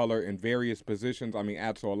people of color in various positions. I mean,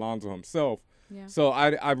 Axel Alonso himself. Yeah. So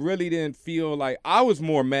I really didn't feel like, I was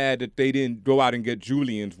more mad that they didn't go out and get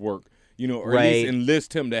Julian's work, you know, or at least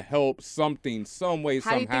enlist him to help something, some way,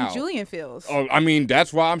 somehow. How do you think Julian feels? Oh, I mean,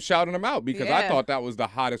 that's why I'm shouting him out, because I thought that was the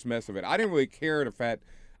hottest mess of it. I didn't really care the fact,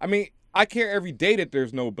 I mean, I care every day that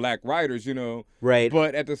there's no black writers, you know. Right.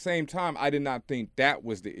 But at the same time, I did not think that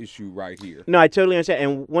was the issue right here. No, I totally understand.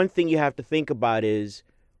 And one thing you have to think about is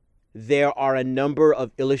there are a number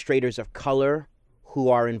of illustrators of color who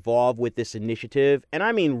are involved with this initiative. And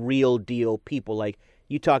I mean real deal people. Like,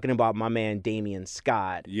 you talking about my man Damian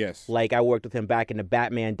Scott. Yes. Like, I worked with him back in the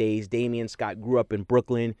Batman days. Damian Scott grew up in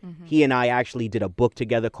Brooklyn. Mm-hmm. He and I actually did a book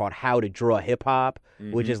together called How to Draw Hip Hop,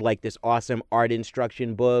 which is like this awesome art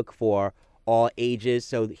instruction book for all ages.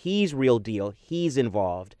 So he's real deal. He's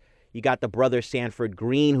involved. You got the brother Sanford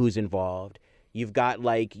Green who's involved. You've got,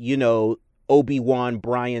 like, you know, Obi-Wan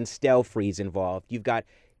Brian Stelfree's involved. You've got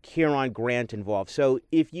Kieran Grant involved. So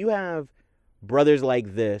if you have brothers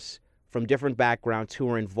like this from different backgrounds who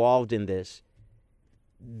are involved in this,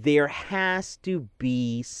 there has to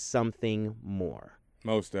be something more.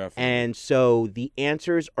 Most definitely. And so the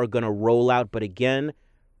answers are going to roll out. But again,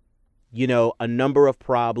 you know, a number of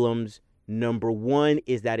problems. Number one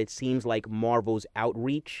is that it seems like Marvel's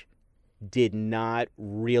outreach did not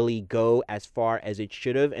really go as far as it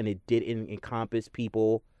should have, and it didn't encompass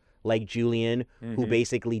people like Julian, who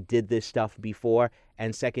basically did this stuff before.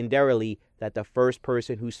 And secondarily, that the first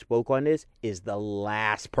person who spoke on this is the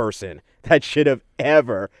last person that should have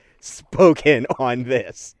ever spoken on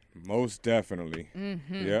this. Most definitely.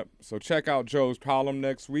 Yep. So check out Joe's column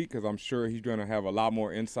next week, because I'm sure he's going to have a lot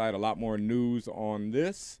more insight, a lot more news on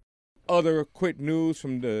this. Other quick news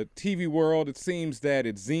from the TV world, it seems that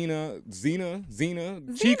it's Xena,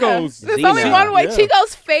 Chico's. There's only one way.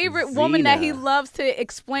 Chico's favorite woman that he loves to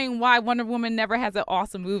explain why Wonder Woman never has an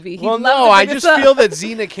awesome movie. I just feel that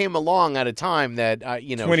Xena came along at a time that,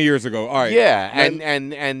 you know. 20 years ago. All right. Yeah,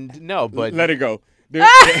 and no, but. Let it go.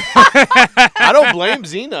 I don't blame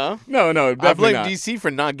Xena. No, definitely I blame not. DC for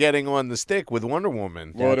not getting on the stick with Wonder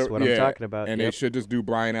Woman. That's what I'm talking about. And they should just do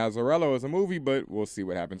Brian Azzarello as a movie, but we'll see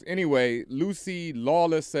what happens. Anyway, Lucy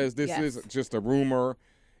Lawless says this is just a rumor,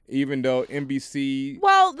 even though NBC...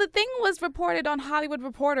 Well, the thing was reported on Hollywood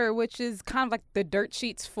Reporter, which is kind of like the dirt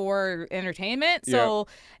sheets for entertainment. So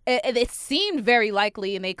it seemed very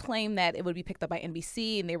likely, and they claimed that it would be picked up by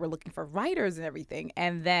NBC, and they were looking for writers and everything.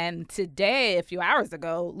 And then today, a few hours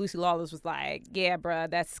ago, Lucy Lawless was like, yeah, bruh,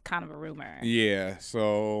 that's kind of a rumor. Yeah,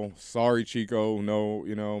 so sorry, Chico. No,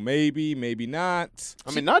 you know, maybe not.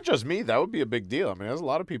 I mean, not just me. That would be a big deal. I mean, there's a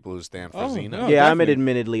lot of people who stand for Xena. No, I'm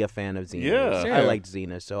admittedly a fan of Xena. Yeah. I liked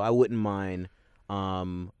Xena, so I wouldn't mind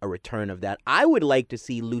a return of that. I would like to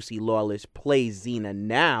see Lucy Lawless play Xena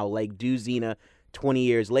now, like do Xena 20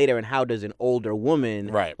 years later, and how does an older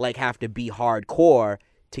woman like have to be hardcore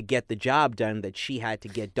to get the job done that she had to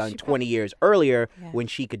get done 20 years earlier when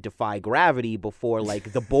she could defy gravity before,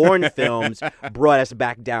 like, the Bourne films brought us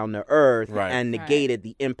back down to Earth and negated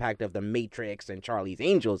the impact of the Matrix and Charlie's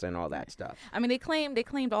Angels and all that stuff. I mean, they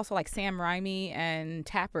claimed also, like, Sam Raimi and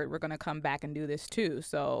Tappert were going to come back and do this, too,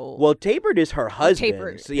 so... Well, Tappert is her husband.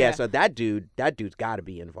 Tappert, so, so that dude's got to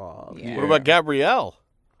be involved. Yeah. What about Gabrielle?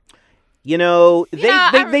 You know,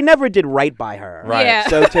 they never did right by her. Right. Yeah.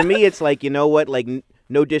 So to me, it's like, you know what? Like,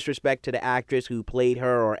 no disrespect to the actress who played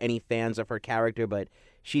her or any fans of her character, but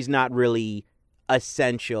she's not really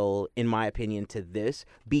essential, in my opinion, to this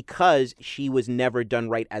because she was never done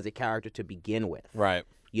right as a character to begin with. Right.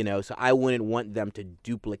 You know, so I wouldn't want them to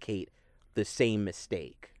duplicate the same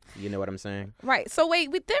mistake. You know what I'm saying? Right. So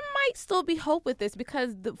wait, there might still be hope with this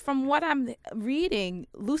because from what I'm reading,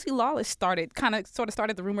 Lucy Lawless started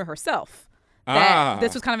the rumor herself that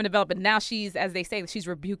this was kind of in development. Now she's, as they say, she's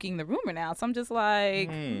rebuking the rumor now. So I'm just like,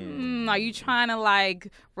 are you trying to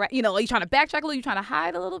are you trying to backtrack a little? Are you trying to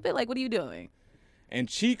hide a little bit? Like, what are you doing? And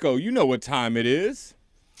Chico, you know what time it is.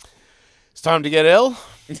 It's time to get ill.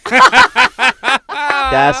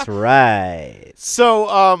 That's right.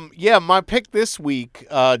 So, my pick this week,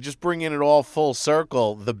 just bringing it all full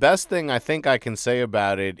circle, the best thing I think I can say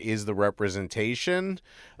about it is the representation.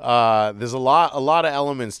 There's a lot of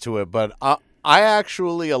elements to it, but a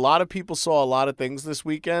lot of people saw a lot of things this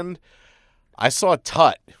weekend. I saw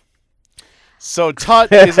Tut. So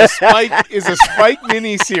Tut is a Spike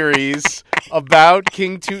miniseries about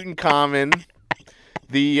King Tutankhamun.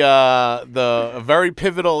 The very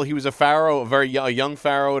pivotal. He was a pharaoh, a young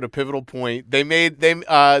pharaoh at a pivotal point.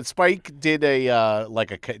 Spike did they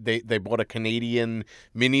bought a Canadian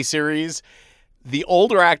miniseries. The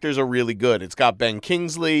older actors are really good. It's got Ben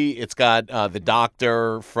Kingsley. It's got the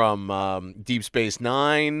Doctor from Deep Space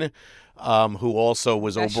Nine. Who also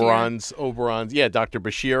was Oberon's, Dr.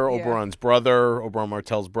 Bashir, Oberon's brother, Oberon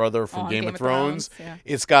Martell's brother from Game of Thrones. Yeah.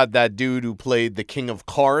 It's got that dude who played the King of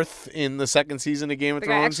Karth in the second season of Game of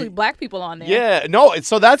Thrones. Actually black people on there. Yeah, no,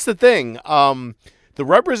 so that's the thing. The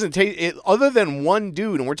representation, other than one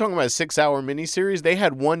dude, and we're talking about a 6-hour miniseries, they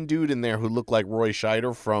had one dude in there who looked like Roy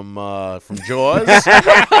Scheider from Jaws.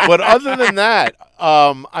 But other than that,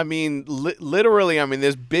 literally,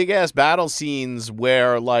 there's big-ass battle scenes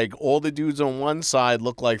where, like, all the dudes on one side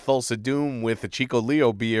look like Thulsa Doom with a Chico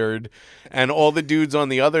Leo beard, and all the dudes on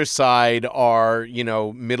the other side are,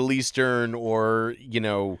 Middle Eastern or,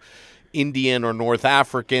 Indian or North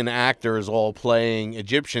African actors all playing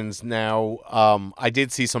Egyptians. Now, I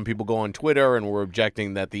did see some people go on Twitter and were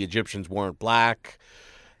objecting that the Egyptians weren't black.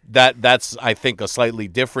 That's I think a slightly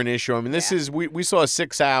different issue. This is we saw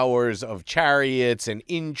 6 hours of chariots and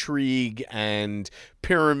intrigue and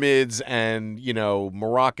pyramids and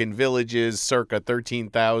Moroccan villages circa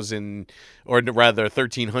 13,000 or rather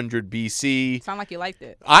 1300 BC. Sound like you liked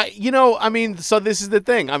it. So this is the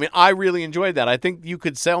thing. I really enjoyed that. I think you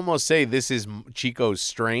could almost say this is Chico's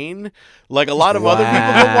strain. Like a lot of other people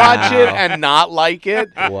could watch it and not like it.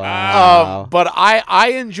 Wow. But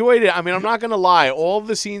I enjoyed it. I'm not going to lie. All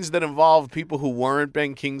the scenes that involved people who weren't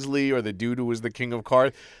Ben Kingsley or the dude who was the King of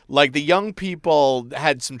Karth, like the young people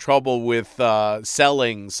had some trouble with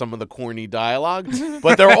selling some of the corny dialogue,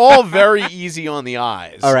 but they're all very easy on the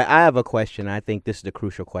eyes. All right, I have a question. I think this is the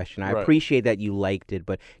crucial question. I appreciate that you liked it,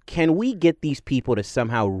 but can we get these people to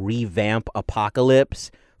somehow revamp Apocalypse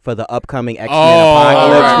for the upcoming X-Men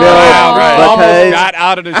Apocalypse film? Right. Almost got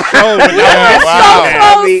out of the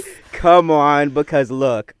show. Come on, because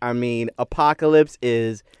look, Apocalypse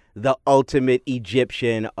is the ultimate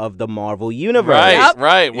Egyptian of the Marvel universe.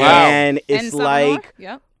 Right. Wow. And it's like,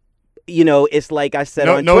 it's like I said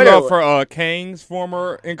on no Twitter. No love for Kang's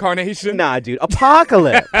former incarnation? Nah, dude.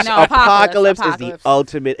 Apocalypse. Apocalypse is the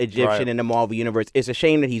ultimate Egyptian in the Marvel universe. It's a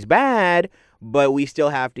shame that he's bad, but we still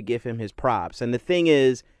have to give him his props. And the thing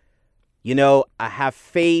is, I have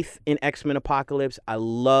faith in X-Men Apocalypse. I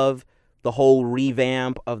love the whole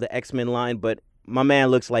revamp of the X-Men line, but my man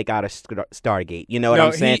looks like out of Stargate. You know what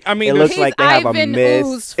I'm saying? It looks like they have a miss.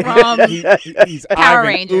 Ooze from he's Power Ivan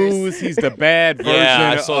Rangers. Ooze. He's the bad version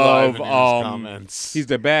I saw of comments. He's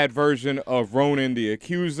the bad version of Ronan the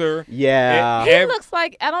Accuser. Yeah. He looks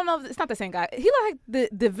like, I don't know if it's not the same guy. He looks like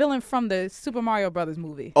the villain from the Super Mario Brothers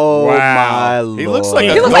movie. Oh my Lord. He looks like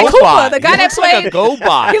Koopa, the guy that played like a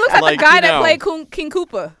GoBot. He looks like the guy that played King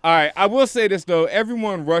Koopa. All right, I will say this though.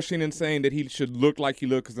 Everyone rushing and saying that he should look like he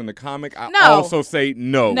looks in the comic. I also say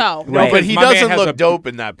no. No, but he doesn't look dope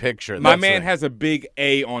in that picture. My man has a big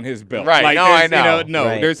A on his belt. Right. Like, I know.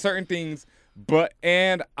 There's certain things,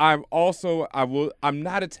 and I'm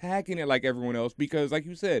not attacking it like everyone else because, like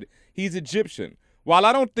you said, he's Egyptian. while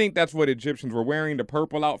I don't think that's what Egyptians were wearing, the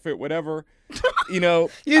purple outfit, whatever, you know.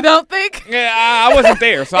 You don't think? Yeah, I wasn't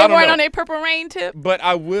there, so I don't know. They weren't on their Purple Rain tip? But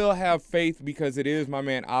I will have faith because it is my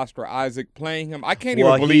man Oscar Isaac playing him. I can't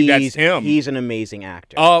even believe that's him. He's an amazing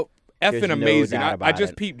actor. Effing amazing. No I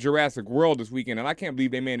just peeped Jurassic World this weekend, and I can't believe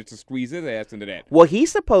they managed to squeeze his ass into that. Well,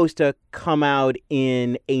 he's supposed to come out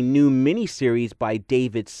in a new miniseries by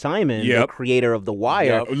David Simon, the creator of The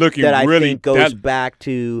Wire, that I think goes back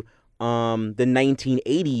to the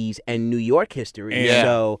 1980s and New York history.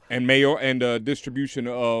 And distribution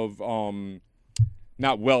of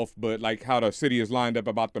not wealth, but like how the city is lined up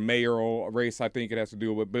about the mayoral race. I think it has to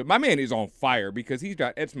do with. But my man is on fire because he's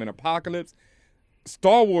got X-Men Apocalypse.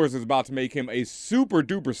 Star Wars is about to make him a super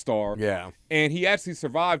duper star. Yeah. And he actually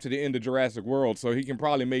survived to the end of Jurassic World, so he can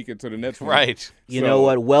probably make it to the next one. Right. You know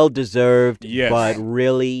what? Well deserved. Yes. But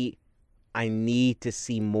really, I need to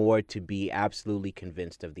see more to be absolutely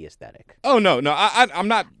convinced of the aesthetic. Oh no, I'm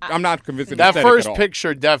not convinced of the that aesthetic first at all.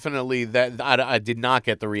 picture definitely that I did not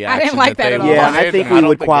get the reaction. I didn't like that at all. Yeah, I think we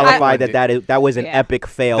would qualify that was an epic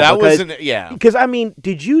fail. Because I mean,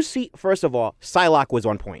 did you see? First of all, Psylocke was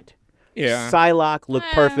on point. Yeah. Psylocke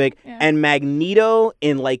looked perfect. Yeah. And Magneto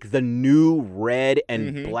in like the new red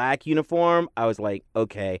and black uniform, I was like,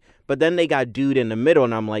 okay. But then they got dude in the middle,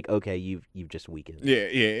 and I'm like, okay, you've just weakened. Yeah,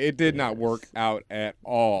 it did not work out at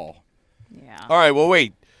all. Yeah. All right, well,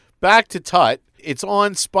 wait. Back to Tut. It's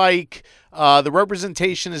on Spike. The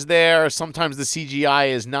representation is there. Sometimes the CGI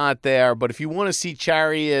is not there. But if you want to see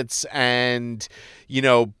chariots and, you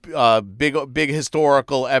know, big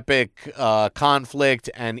historical epic conflict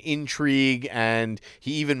and intrigue, and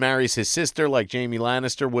he even marries his sister like Jaime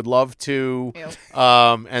Lannister would love to.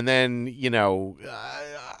 And then, you know,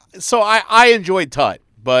 so I enjoyed Tut.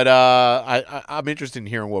 But I'm interested in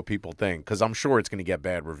hearing what people think because I'm sure it's going to get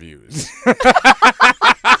bad reviews.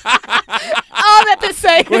 All that to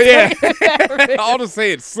say. Well, yeah. All to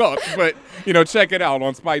say it sucks, but, you know, check it out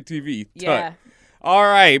on Spike TV. Yeah. All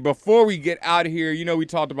right, before we get out of here, you know we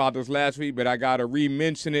talked about this last week, but I got to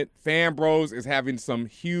re-mention it. Fan Bros is having some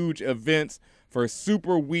huge events for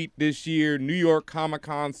Super Week this year. New York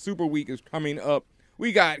Comic-Con Super Week is coming up.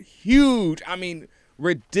 We got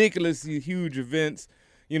ridiculously huge events.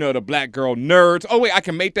 You know, the Black Girl Nerds. Oh, wait, I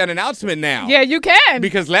can make that announcement now. Yeah, you can.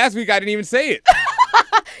 Because last week I didn't even say it.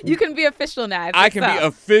 You can be official now. I can be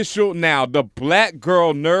official now. The Black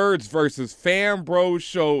Girl Nerds versus Fan Bros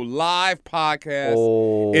Show live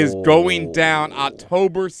podcast is going down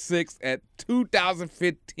October 6th at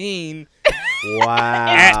 2015 Wow.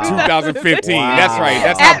 At 2015. Wow. That's right.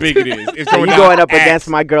 That's how big it is. It's going up against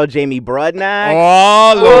my girl Jamie Broadnax?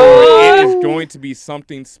 Oh, Lord. It is going to be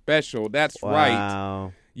something special. That's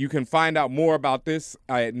right. You can find out more about this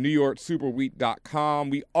at NewYorkSuperWeek.com.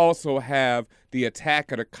 We also have the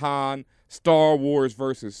Attack of the Con, Star Wars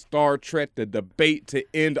versus Star Trek, the debate to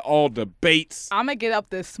end all debates. I'm going to get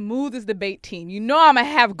up the smoothest debate team. You know I'm going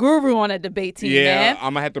to have Guru on a debate team, man.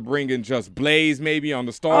 I'm going to have to bring in Just Blaze maybe on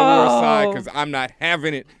the Star Wars side because I'm not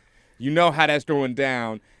having it. You know how that's going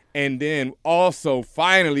down. And then also,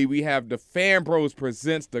 finally, we have the Fan Bros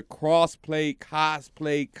Presents the Crossplay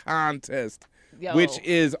Cosplay Contest, which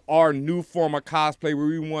is our new form of cosplay where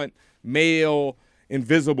we want male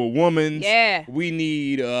Invisible Woman. Yeah. We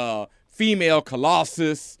need female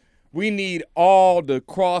Colossus. We need all the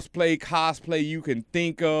crossplay cosplay you can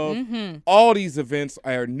think of. Mm-hmm. All these events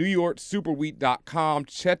are at NewYorkSuperWeek.com.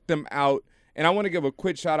 Check them out. And I want to give a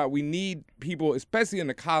quick shout out. We need people, especially in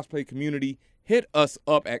the cosplay community, hit us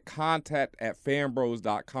up at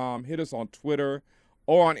contact@fanbros.com. Hit us on Twitter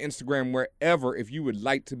or on Instagram, wherever, if you would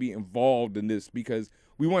like to be involved in this, because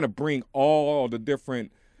we want to bring all the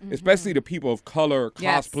different, especially the people of color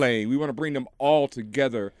cosplaying. We want to bring them all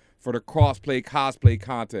together for the crossplay cosplay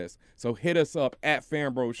contest. So hit us up at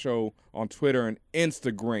Fanbro Show on Twitter and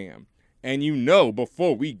Instagram. And you know,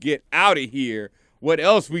 before we get out of here, what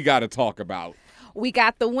else we got to talk about? We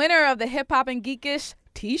got the winner of the Hip Hop and Geekish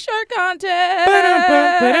T-shirt contest.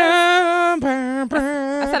 I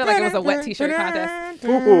said it like it was a wet T-shirt contest.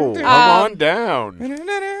 Ooh, come on down.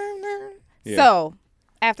 Yeah. So,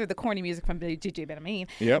 after the corny music from DJ Benjamin,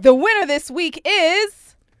 Yep. the winner this week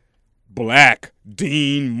is Black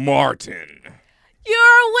Dean Martin. You're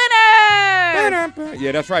a winner!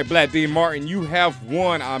 Yeah, that's right, Black Dean Martin. You have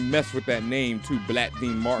won. I messed with that name too, Black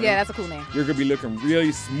Dean Martin. Yeah, that's a cool name. You're going to be looking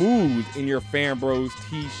really smooth in your Fan Bros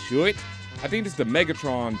T-shirt. I think this is the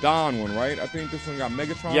Megatron Don one, right? I think this one got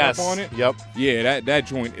Megatron up on it. Yep. Yeah, that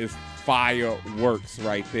joint is fireworks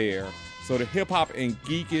right there. So the Hip Hop and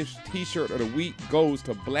Geekish T-shirt of the week goes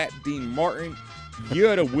to Black Dean Martin.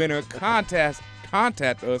 You're the winner. Contact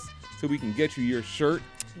us so we can get you your shirt.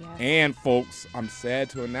 Yes. And, folks, I'm sad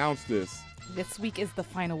to announce this. This week is the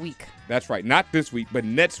final week. That's right. Not this week, but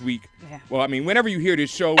next week. Yeah. Well, I mean, whenever you hear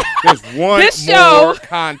this show, there's one more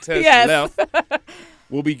contest left.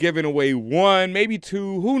 We'll be giving away one, maybe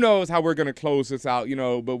two. Who knows how we're going to close this out,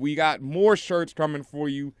 but we got more shirts coming for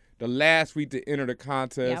you the last week to enter the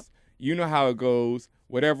contest. Yep. You know how it goes.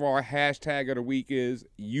 Whatever our hashtag of the week is,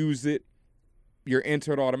 use it. You're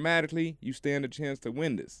entered automatically. You stand a chance to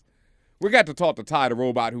win this. We got to talk to Ty the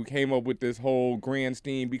Robot, who came up with this whole grand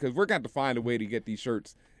scheme, because we're going to find a way to get these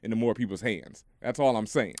shirts into more people's hands. That's all I'm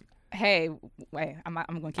saying. Hey, wait, I'm going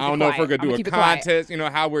to keep it quiet. I don't know if we're going to do a contest,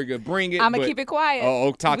 how we're going to bring it. I'm going to keep it quiet.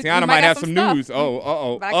 Oh, Tatiana might have some news.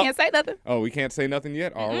 Oh. But I can't say nothing. Oh, we can't say nothing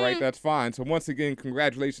yet? All right, that's fine. So once again,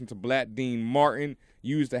 congratulations to Black Dean Martin.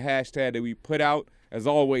 Use the hashtag that we put out. As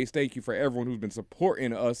always, thank you for everyone who's been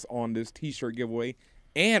supporting us on this T-shirt giveaway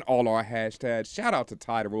and all our hashtags. Shout out to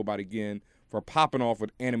Ty the Robot again for popping off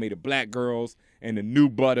with animated black girls and the new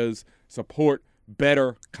Butters. Support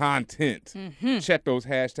better content. Check those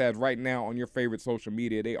hashtags right now on your favorite social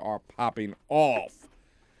media. They are popping off.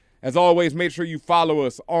 As always, make sure you follow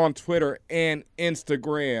us on Twitter and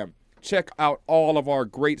Instagram. Check out all of our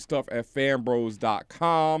great stuff at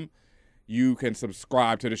fanbros.com. You can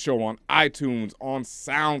subscribe to the show on iTunes, on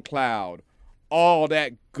SoundCloud, all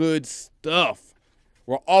that good stuff.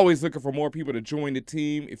 We're always looking for more people to join the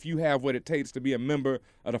team. If you have what it takes to be a member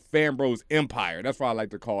of the Fanbros Empire, that's what I like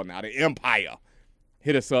to call it now, the Empire,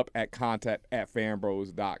 hit us up at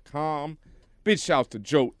contact@fanbros.com. Big shouts to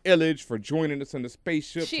Joe Illidge for joining us in the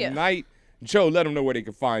spaceship tonight. Joe, let them know where they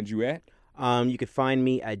can find you at. You can find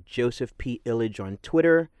me at Joseph P. Illidge on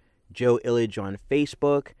Twitter, Joe Illidge on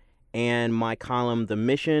Facebook, and my column, The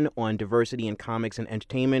Mission, on diversity in comics and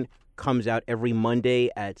entertainment, comes out every Monday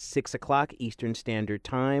at 6 o'clock Eastern Standard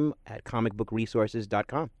Time at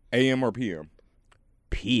comicbookresources.com. AM or PM?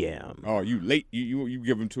 PM. Oh, you late. You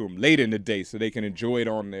give them to them late in the day so they can enjoy it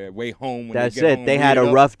on their way home. When That's they get it. home, They had a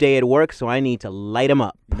rough day at work, so I need to light them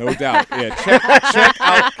up. No doubt. Yeah,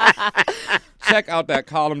 check out that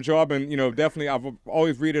column, Joe. I've been, definitely, I've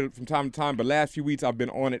always read it from time to time, but last few weeks I've been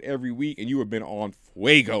on it every week, and you have been on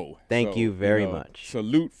fuego. Thank you very much.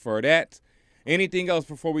 Salute for that. Anything else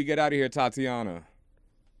before we get out of here, Tatiana?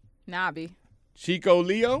 Nah, B. Chico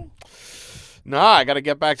Leo? Nah, I got to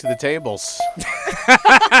get back to the tables.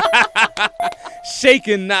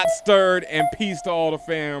 Shaken, not stirred, and peace to all the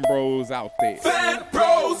fan bros out there. Fan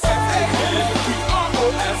Bros, F-A-N-B-R-O-S.